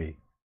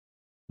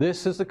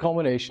 This is the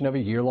culmination of a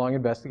year-long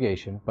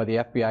investigation by the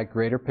FBI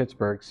Greater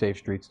Pittsburgh Safe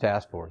Streets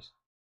Task Force.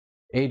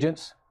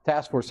 Agents,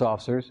 task force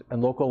officers,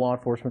 and local law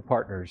enforcement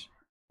partners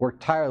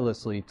worked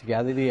tirelessly to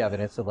gather the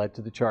evidence that led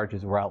to the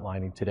charges we're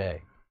outlining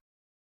today.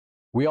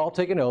 We all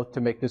take an oath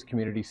to make this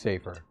community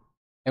safer,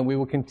 and we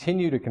will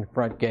continue to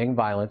confront gang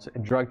violence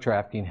and drug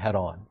trafficking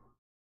head-on.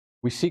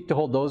 We seek to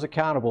hold those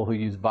accountable who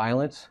use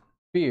violence,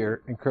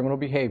 fear, and criminal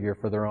behavior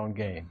for their own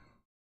gain.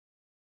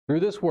 Through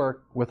this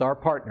work with our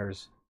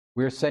partners,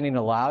 we are sending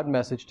a loud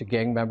message to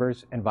gang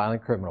members and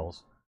violent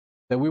criminals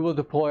that we will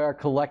deploy our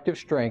collective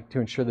strength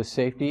to ensure the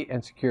safety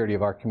and security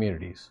of our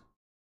communities.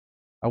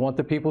 I want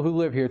the people who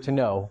live here to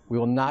know we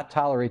will not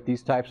tolerate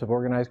these types of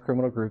organized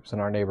criminal groups in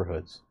our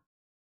neighborhoods.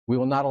 We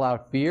will not allow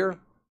fear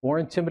or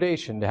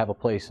intimidation to have a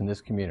place in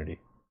this community.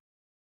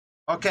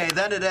 Okay,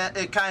 then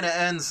it kind of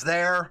ends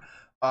there.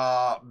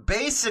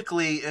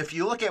 Basically, if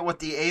you look at what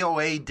the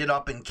AOA did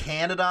up in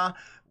Canada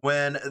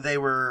when they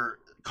were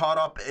caught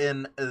up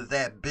in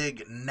that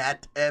big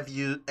net, as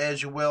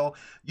you will,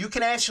 you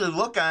can actually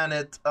look on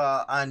it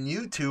on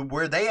YouTube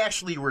where they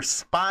actually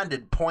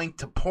responded point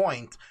to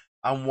point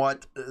on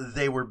what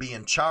they were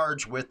being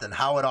charged with and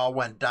how it all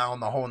went down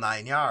the whole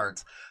 9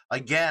 yards.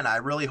 Again, I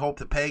really hope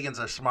the Pagans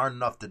are smart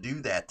enough to do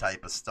that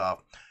type of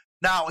stuff.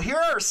 Now, here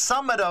are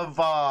some of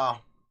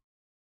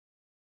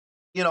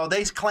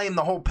they claim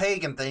the whole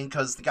Pagan thing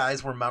because the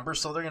guys were members,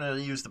 so they're going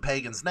to use the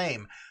Pagan's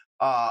name.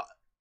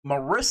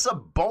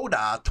 Marissa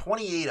Boda,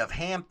 28 of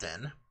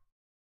Hampton.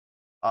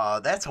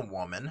 That's a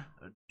woman.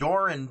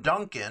 Doran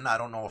Duncan, I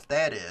don't know if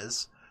that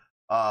is.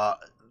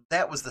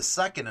 That was the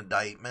second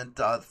indictment.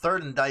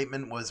 Third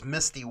indictment was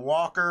Misty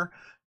Walker,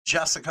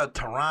 Jessica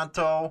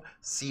Toronto,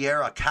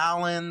 Sierra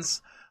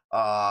Collins.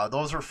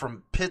 Those are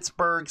from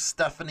Pittsburgh.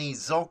 Stephanie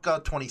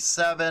Zoka,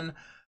 27.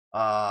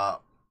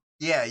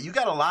 Yeah, you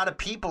got a lot of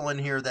people in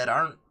here that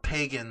aren't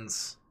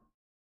Pagans,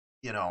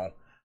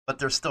 but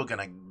they're still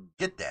going to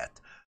get that.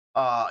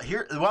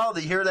 Here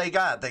they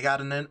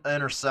got an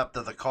intercept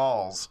of the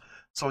calls.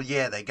 So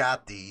yeah, they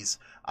got these.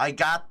 I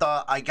got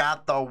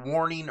the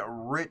warning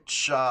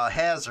Rich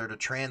Hazard, a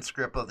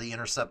transcript of the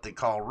intercepted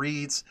call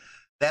reads.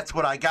 That's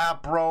what I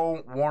got,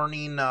 bro.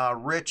 Warning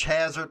Rich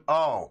Hazard.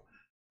 Oh,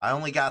 I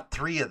only got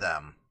 3 of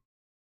them.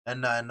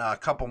 And then a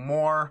couple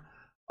more.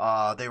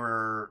 They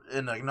were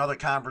in another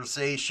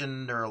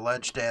conversation. They're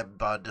alleged to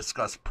have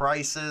discussed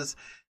prices.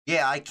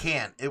 Yeah, I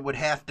can't. It would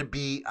have to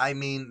be,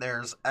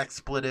 there's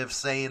expletives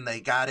saying they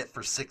got it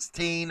for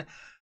 16,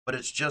 but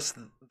it's just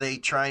they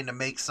trying to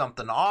make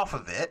something off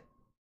of it.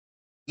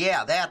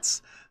 Yeah,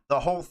 that's the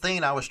whole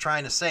thing I was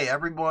trying to say.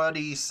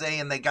 Everybody's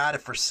saying they got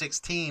it for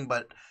 16,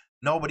 but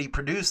nobody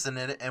producing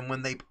it, and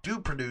when they do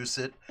produce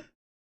it,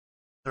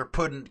 they're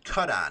putting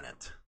cut on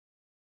it.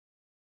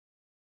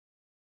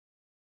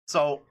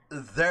 So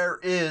there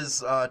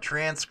is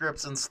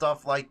transcripts and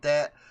stuff like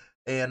that.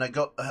 And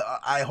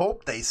I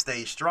hope they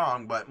stay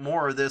strong, but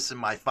more of this in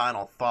my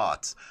final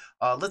thoughts.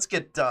 Let's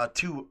get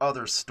 2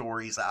 other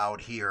stories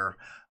out here.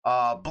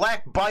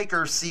 Black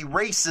bikers see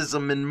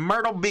racism in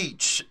Myrtle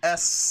Beach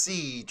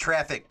SC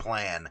traffic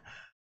plan.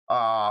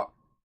 The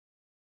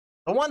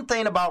one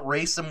thing about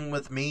racism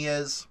with me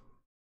is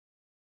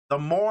the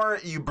more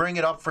you bring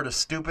it up for the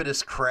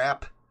stupidest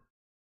crap,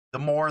 the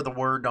more the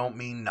word don't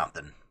mean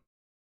nothing.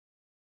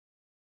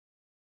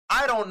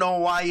 I don't know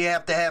why you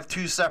have to have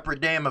 2 separate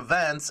damn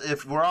events.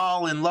 If we're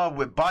all in love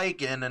with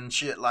biking and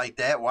shit like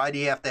that, why do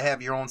you have to have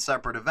your own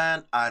separate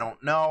event? I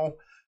don't know.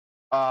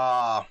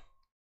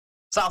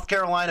 South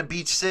Carolina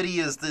Beach City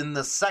is in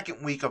the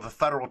 2nd week of a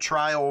federal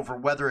trial over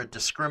whether it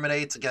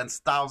discriminates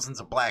against thousands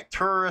of black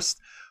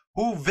tourists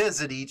who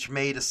visit each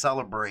May to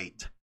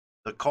celebrate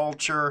the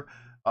culture.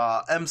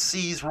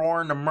 MCs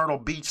roar into Myrtle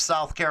Beach,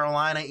 South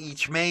Carolina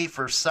each May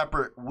for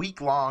separate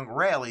week-long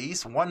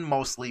rallies, one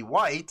mostly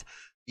white,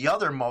 the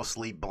other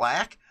mostly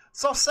black,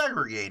 so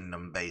segregating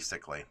them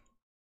basically.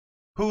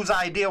 Whose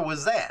idea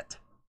was that?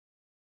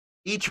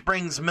 Each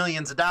brings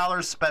millions of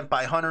dollars spent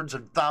by hundreds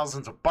of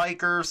thousands of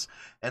bikers,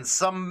 and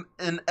some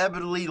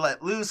inevitably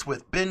let loose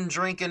with binge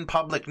drinking,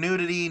 public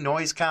nudity,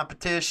 noise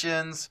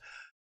competitions.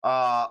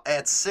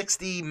 At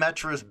 60,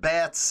 Metra's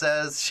Bats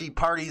says she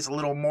parties a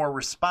little more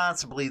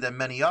responsibly than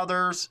many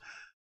others,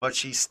 but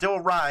she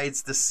still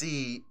rides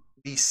to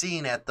be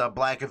seen at the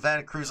black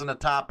event, cruising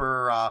atop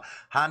her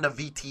Honda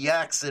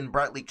VTX in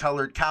brightly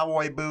colored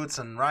cowboy boots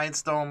and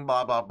rhinestone,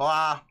 blah, blah,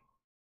 blah.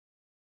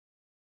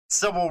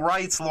 Civil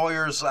rights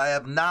lawyers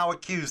have now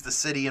accused the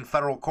city and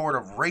federal court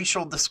of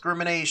racial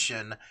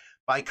discrimination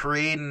by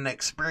creating an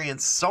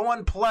experience so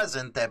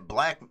unpleasant that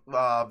black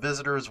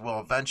visitors will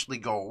eventually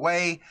go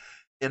away.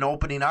 In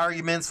opening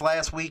arguments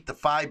last week, the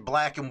 5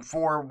 black and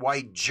 4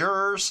 white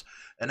jurors,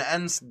 an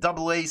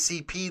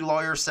NAACP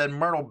lawyer said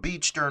Myrtle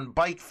Beach during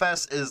Bike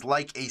Fest is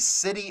like a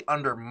city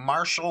under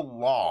martial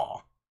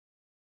law.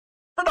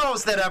 For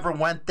those that ever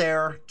went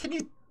there, can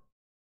you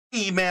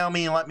email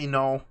me and let me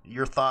know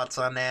your thoughts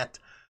on that?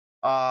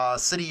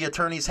 City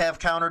attorneys have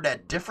countered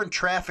that different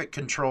traffic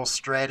control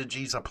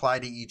strategies apply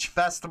to each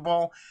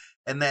festival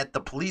and that the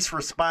police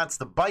response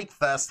to Bike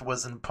Fest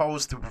was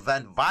imposed to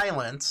prevent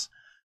violence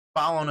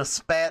following a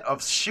spat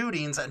of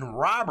shootings and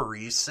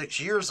robberies 6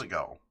 years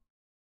ago.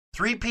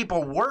 3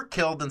 people were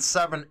killed and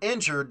 7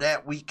 injured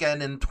that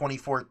weekend in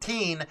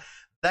 2014.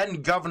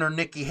 Then Governor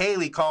Nikki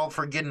Haley called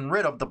for getting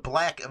rid of the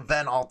black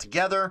event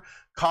altogether,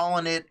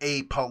 calling it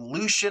a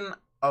pollution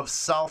of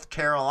South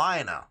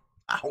Carolina.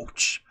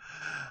 Ouch.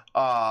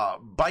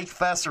 Bike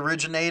Fest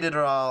originated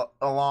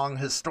along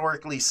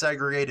historically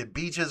segregated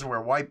beaches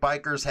where white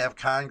bikers have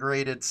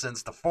congregated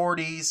since the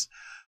 40s.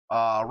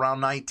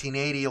 Around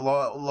 1980, a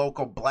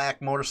local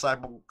black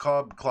motorcycle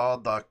club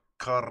called the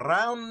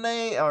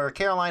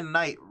Carolina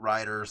Night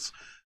Riders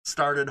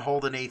started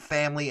holding a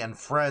family and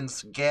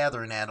friends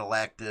gathering at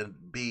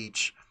Elected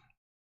Beach.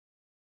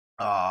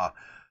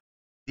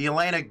 The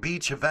Atlantic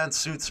Beach event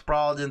soon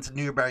sprawled into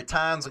nearby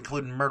towns,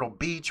 including Myrtle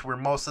Beach, where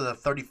most of the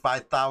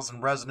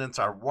 35,000 residents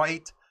are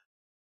white.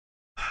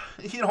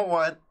 You know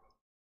what?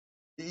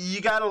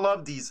 You gotta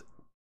love these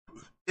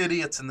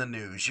idiots in the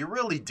news. You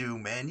really do,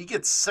 man. You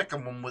get sick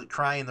of them with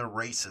crying their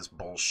racist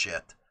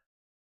bullshit.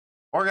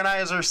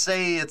 Organizers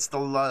say it's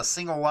the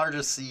single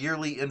largest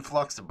yearly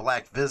influx of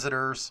black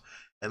visitors,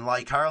 and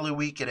like Harley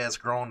Week, it has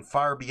grown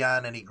far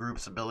beyond any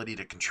group's ability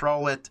to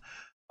control it.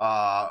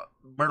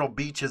 Myrtle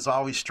Beach is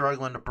always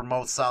struggling to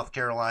promote South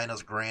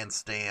Carolina's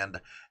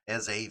grandstand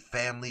as a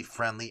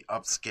family-friendly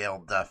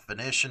upscale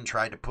definition,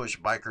 tried to push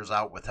bikers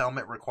out with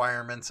helmet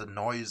requirements and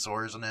noise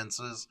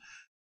ordinances,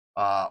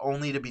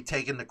 only to be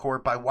taken to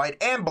court by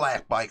white and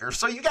black bikers.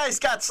 So you guys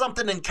got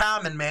something in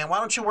common, man. Why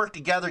don't you work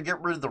together,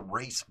 get rid of the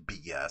race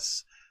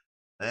BS?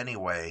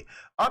 Anyway,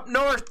 up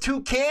north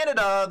to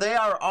Canada, they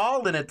are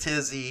all in a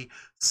tizzy.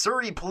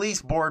 Surrey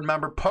Police Board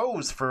member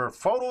posed for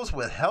photos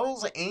with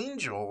Hell's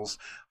Angels.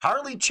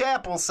 Harley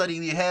Chappell said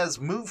he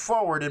has moved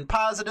forward in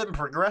positive and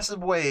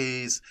progressive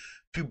ways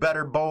to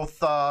better both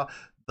the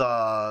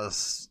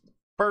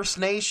First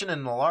Nation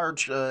and the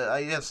large,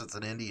 I guess it's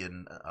an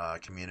Indian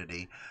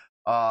community.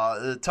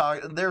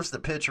 There's the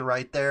picture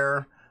right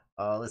there.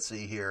 Let's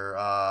see here.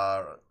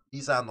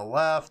 He's on the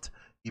left.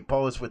 He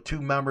posed with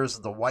 2 members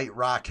of the White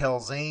Rock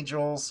Hells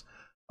Angels.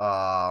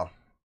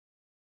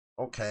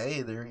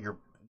 Okay, you're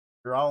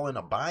all in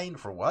a bind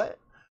for what?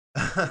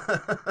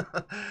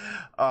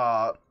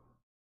 Oh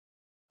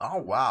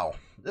wow,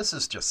 this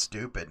is just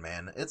stupid,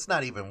 man. It's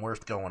not even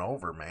worth going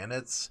over, man.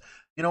 It's,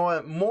 you know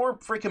what, more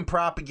freaking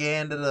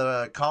propaganda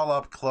to call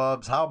up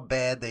clubs, how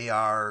bad they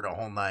are, the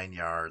whole 9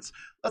 yards.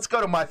 Let's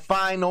go to my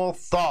final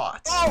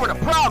thoughts. Over to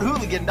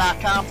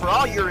ProudHooligan.com for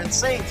all your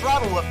Insane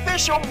Throttle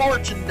official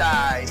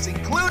merchandise,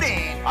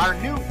 including our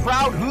new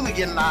Proud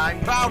Hooligan line.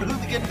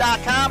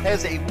 ProudHooligan.com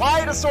has a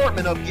wide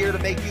assortment of gear to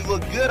make you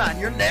look good on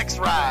your next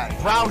ride.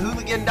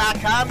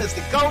 ProudHooligan.com is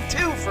the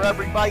go-to for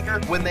every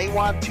biker when they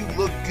want to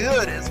look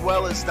good, as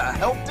well as to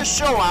help the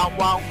show out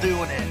while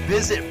doing it.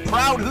 Visit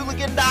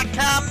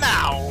ProudHooligan.com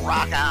now.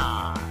 Rock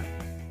on.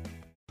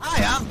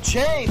 Hi, I'm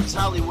James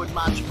Hollywood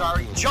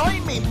Machikari.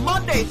 Join me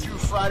Monday through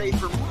Friday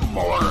for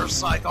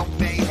Motorcycle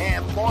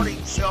Mayhem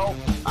Morning Show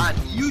on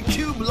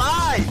YouTube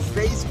Live,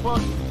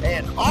 Facebook,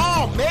 and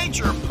all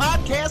major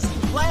podcasting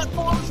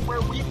platforms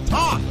where we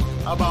talk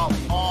about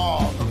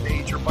all the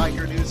major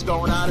biker news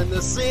going on in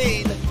the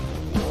scene.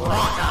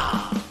 Rock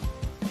on!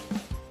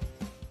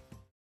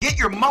 Get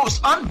your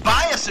most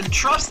unbiased and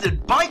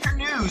trusted biker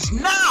news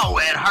now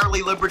at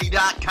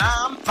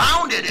HarleyLiberty.com.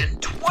 Founded in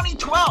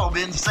 2012,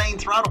 Insane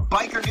Throttle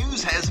Biker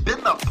News has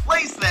been the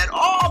place that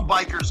all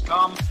bikers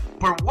come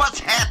for what's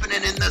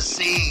happening in the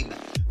scene.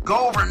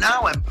 Go over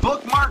now and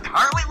bookmark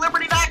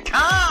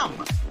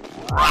HarleyLiberty.com.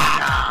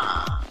 Rock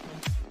on!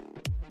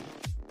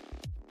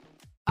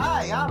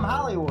 Hi, I'm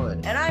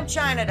Hollywood. And I'm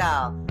China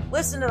Doll.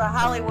 Listen to the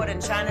Hollywood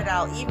and China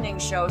Doll Evening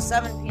Show,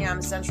 7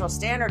 p.m. Central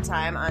Standard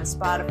Time on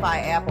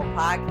Spotify, Apple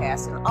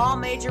Podcasts, and all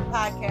major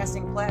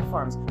podcasting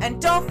platforms. And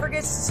don't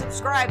forget to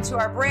subscribe to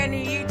our brand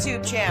new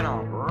YouTube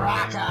channel.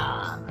 Rock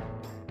on!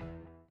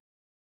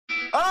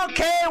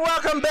 Okay,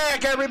 welcome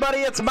back, everybody.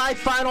 It's my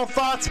final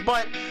thoughts,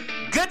 but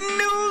good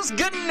news.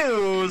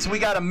 We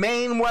got a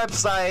main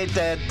website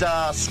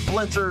that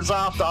splinters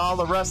off to all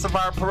the rest of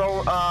our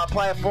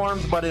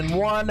platforms, but in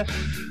one,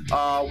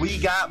 we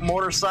got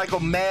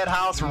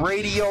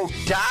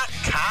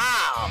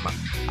MotorcycleMadhouseRadio.com.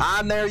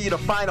 On there, you'll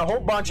find a whole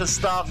bunch of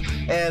stuff,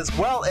 as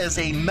well as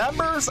a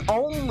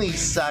members-only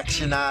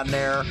section on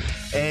there,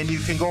 and you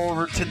can go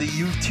over to the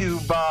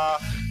YouTube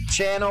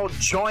channel,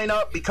 join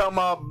up, become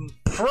a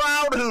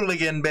Proud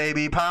Hooligan,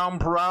 baby.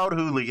 Pound Proud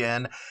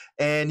Hooligan.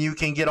 And you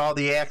can get all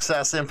the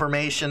access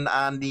information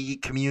on the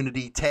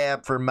community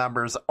tab for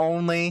members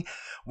only.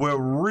 We're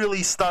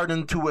really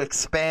starting to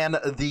expand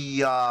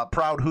the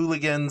Proud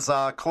Hooligans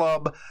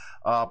Club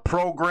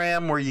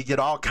program where you get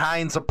all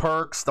kinds of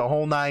perks, the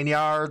whole 9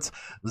 yards,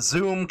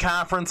 Zoom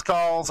conference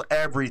calls,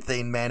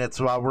 everything, man. It's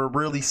we're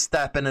really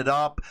stepping it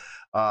up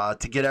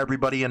to get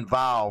everybody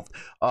involved.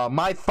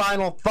 My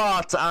final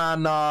thoughts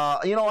on,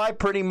 I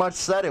pretty much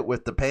said it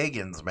with the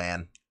Pagans,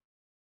 man.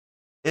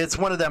 It's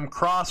one of them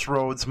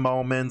crossroads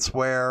moments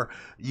where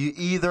you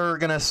either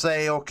going to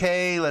say,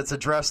 okay, let's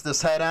address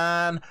this head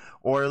on,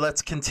 or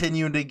let's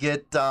continue to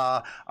get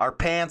our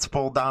pants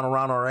pulled down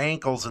around our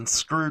ankles and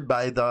screwed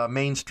by the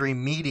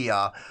mainstream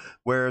media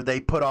where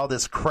they put all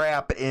this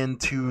crap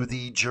into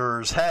the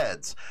jurors'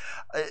 heads.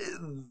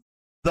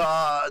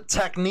 The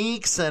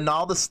techniques and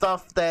all the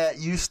stuff that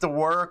used to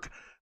work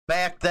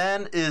back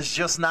then is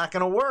just not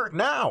going to work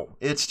now.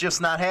 It's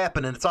just not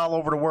happening. It's all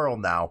over the world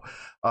now.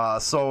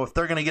 So if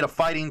they're going to get a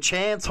fighting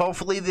chance,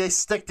 hopefully they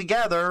stick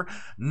together.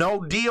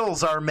 No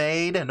deals are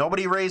made, and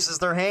nobody raises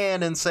their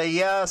hand and say,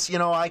 yes,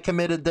 I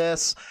committed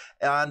this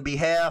on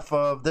behalf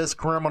of this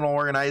criminal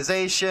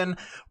organization.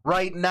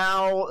 Right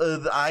now,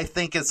 I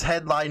think it's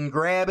headline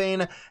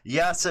grabbing.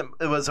 Yes, it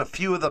was a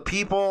few of the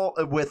people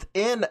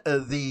within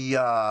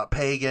the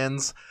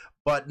Pagans,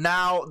 but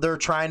now they're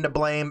trying to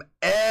blame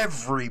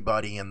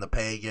everybody in the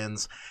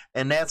Pagans,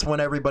 and that's when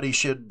everybody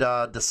should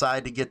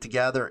decide to get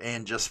together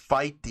and just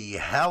fight the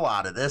hell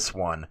out of this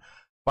one.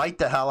 Fight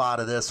the hell out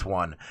of this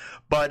one.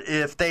 But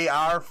if they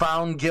are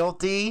found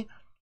guilty,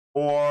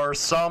 or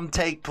some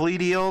take plea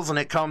deals and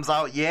it comes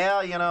out,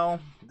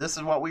 this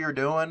is what we were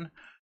doing,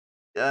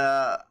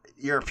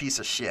 you're a piece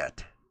of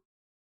shit.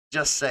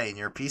 Just saying,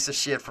 you're a piece of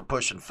shit for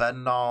pushing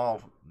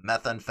fentanyl,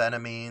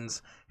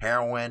 methamphetamines,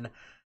 heroin.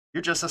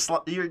 You're just a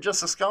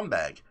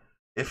scumbag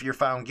if you're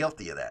found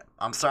guilty of that.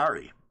 I'm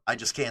sorry. I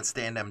just can't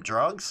stand them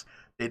drugs.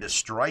 They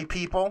destroy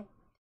people.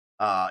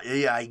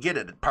 I get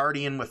it.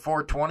 Partying with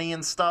 420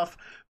 and stuff,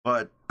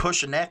 but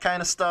pushing that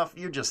kind of stuff,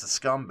 you're just a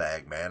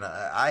scumbag, man.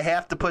 I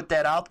have to put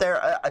that out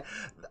there.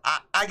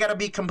 I got to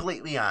be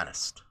completely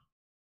honest.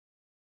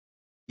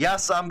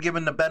 Yes, I'm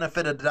giving the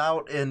benefit of the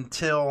doubt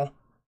until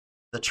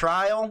the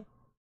trial.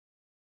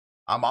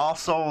 I'm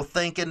also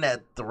thinking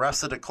that the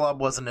rest of the club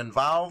wasn't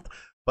involved.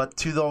 But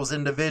to those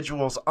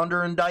individuals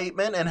under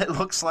indictment, and it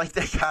looks like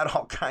they got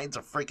all kinds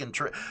of freaking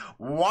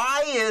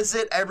Why is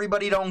it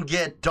everybody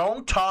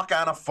don't talk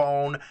on a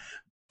phone,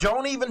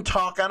 don't even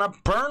talk on a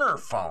burner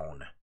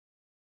phone?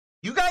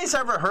 You guys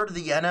ever heard of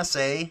the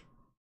NSA?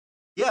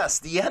 Yes,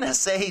 the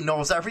NSA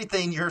knows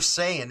everything you're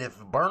saying,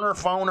 if burner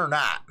phone or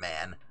not,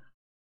 man.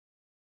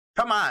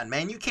 Come on,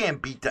 man, you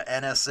can't beat the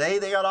NSA.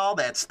 They got all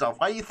that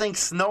stuff. Why do you think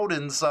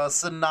Snowden's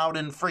sitting out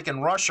in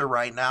freaking Russia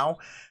right now?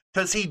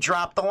 Because he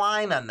dropped the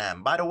line on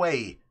them. By the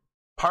way,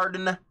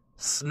 pardon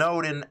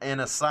Snowden and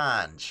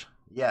Assange.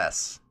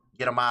 Yes,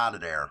 get them out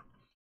of there.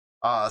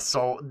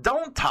 So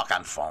don't talk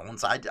on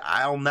phones.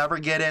 I'll never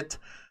get it.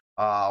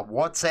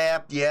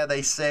 WhatsApp, yeah,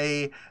 they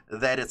say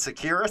that it's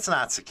secure. It's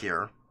not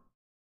secure.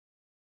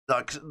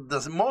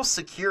 The most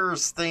secure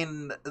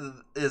thing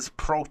is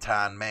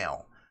Proton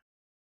Mail.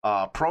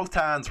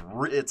 Proton's,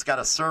 it's got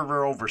a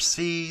server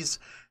overseas,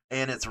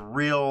 and it's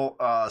real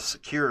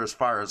secure as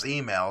far as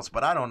emails,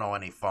 but I don't know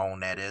any phone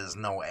that is,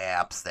 no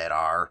apps that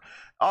are.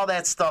 All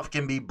that stuff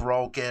can be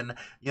broken.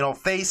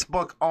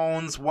 Facebook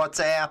owns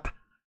WhatsApp,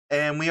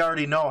 and we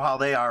already know how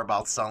they are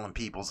about selling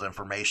people's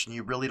information.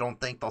 You really don't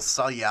think they'll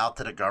sell you out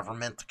to the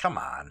government? Come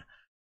on.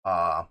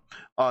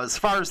 As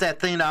far as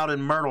that thing out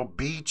in Myrtle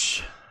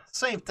Beach,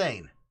 same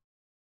thing.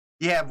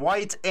 You have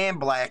whites and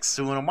blacks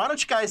suing them. Why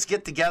don't you guys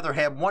get together,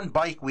 have one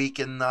bike week,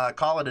 and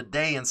call it a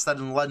day instead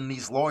of letting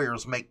these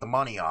lawyers make the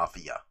money off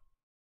of you?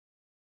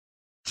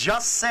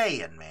 Just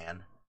saying,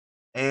 man.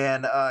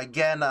 And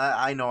again,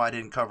 I know I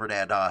didn't cover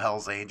that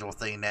Hell's Angel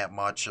thing that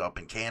much up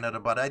in Canada,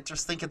 but I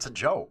just think it's a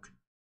joke.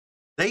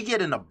 They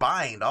get in a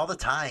bind all the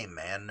time,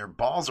 man. Their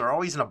balls are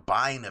always in a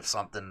bind if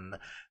something...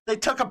 They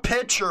took a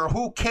picture.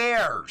 Who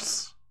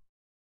cares?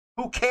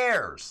 Who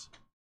cares?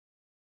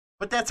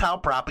 But that's how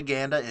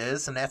propaganda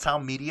is, and that's how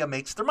media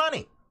makes their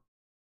money.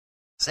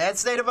 Sad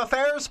state of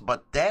affairs,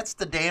 but that's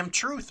the damn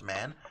truth,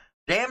 man.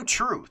 Damn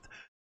truth.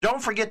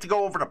 Don't forget to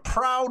go over to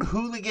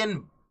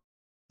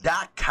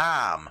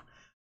proudhooligan.com.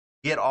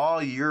 Get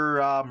all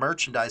your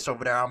merchandise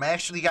over there. I'm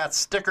actually got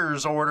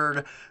stickers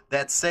ordered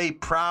that say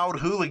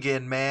Proud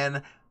Hooligan,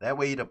 man. That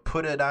way you to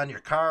put it on your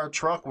car,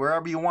 truck,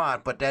 wherever you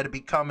want, but that'll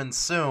be coming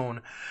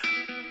soon.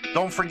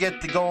 Don't forget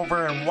to go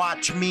over and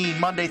watch me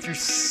Monday through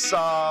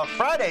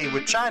Friday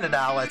with China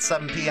Doll at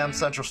 7 p.m.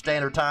 Central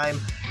Standard Time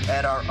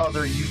at our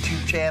other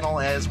YouTube channel,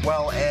 as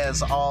well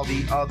as all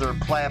the other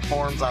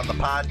platforms on the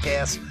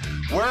podcast.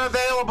 We're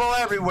available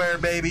everywhere,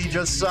 baby.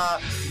 Just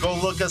go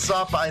look us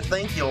up. I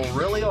think you'll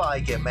really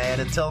like it, man.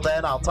 Until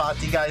then, I'll talk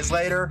to you guys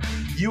later.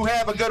 You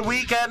have a good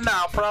weekend.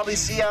 I'll probably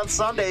see you on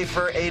Sunday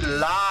for a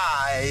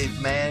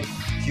live, man,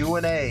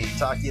 Q&A.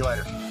 Talk to you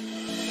later.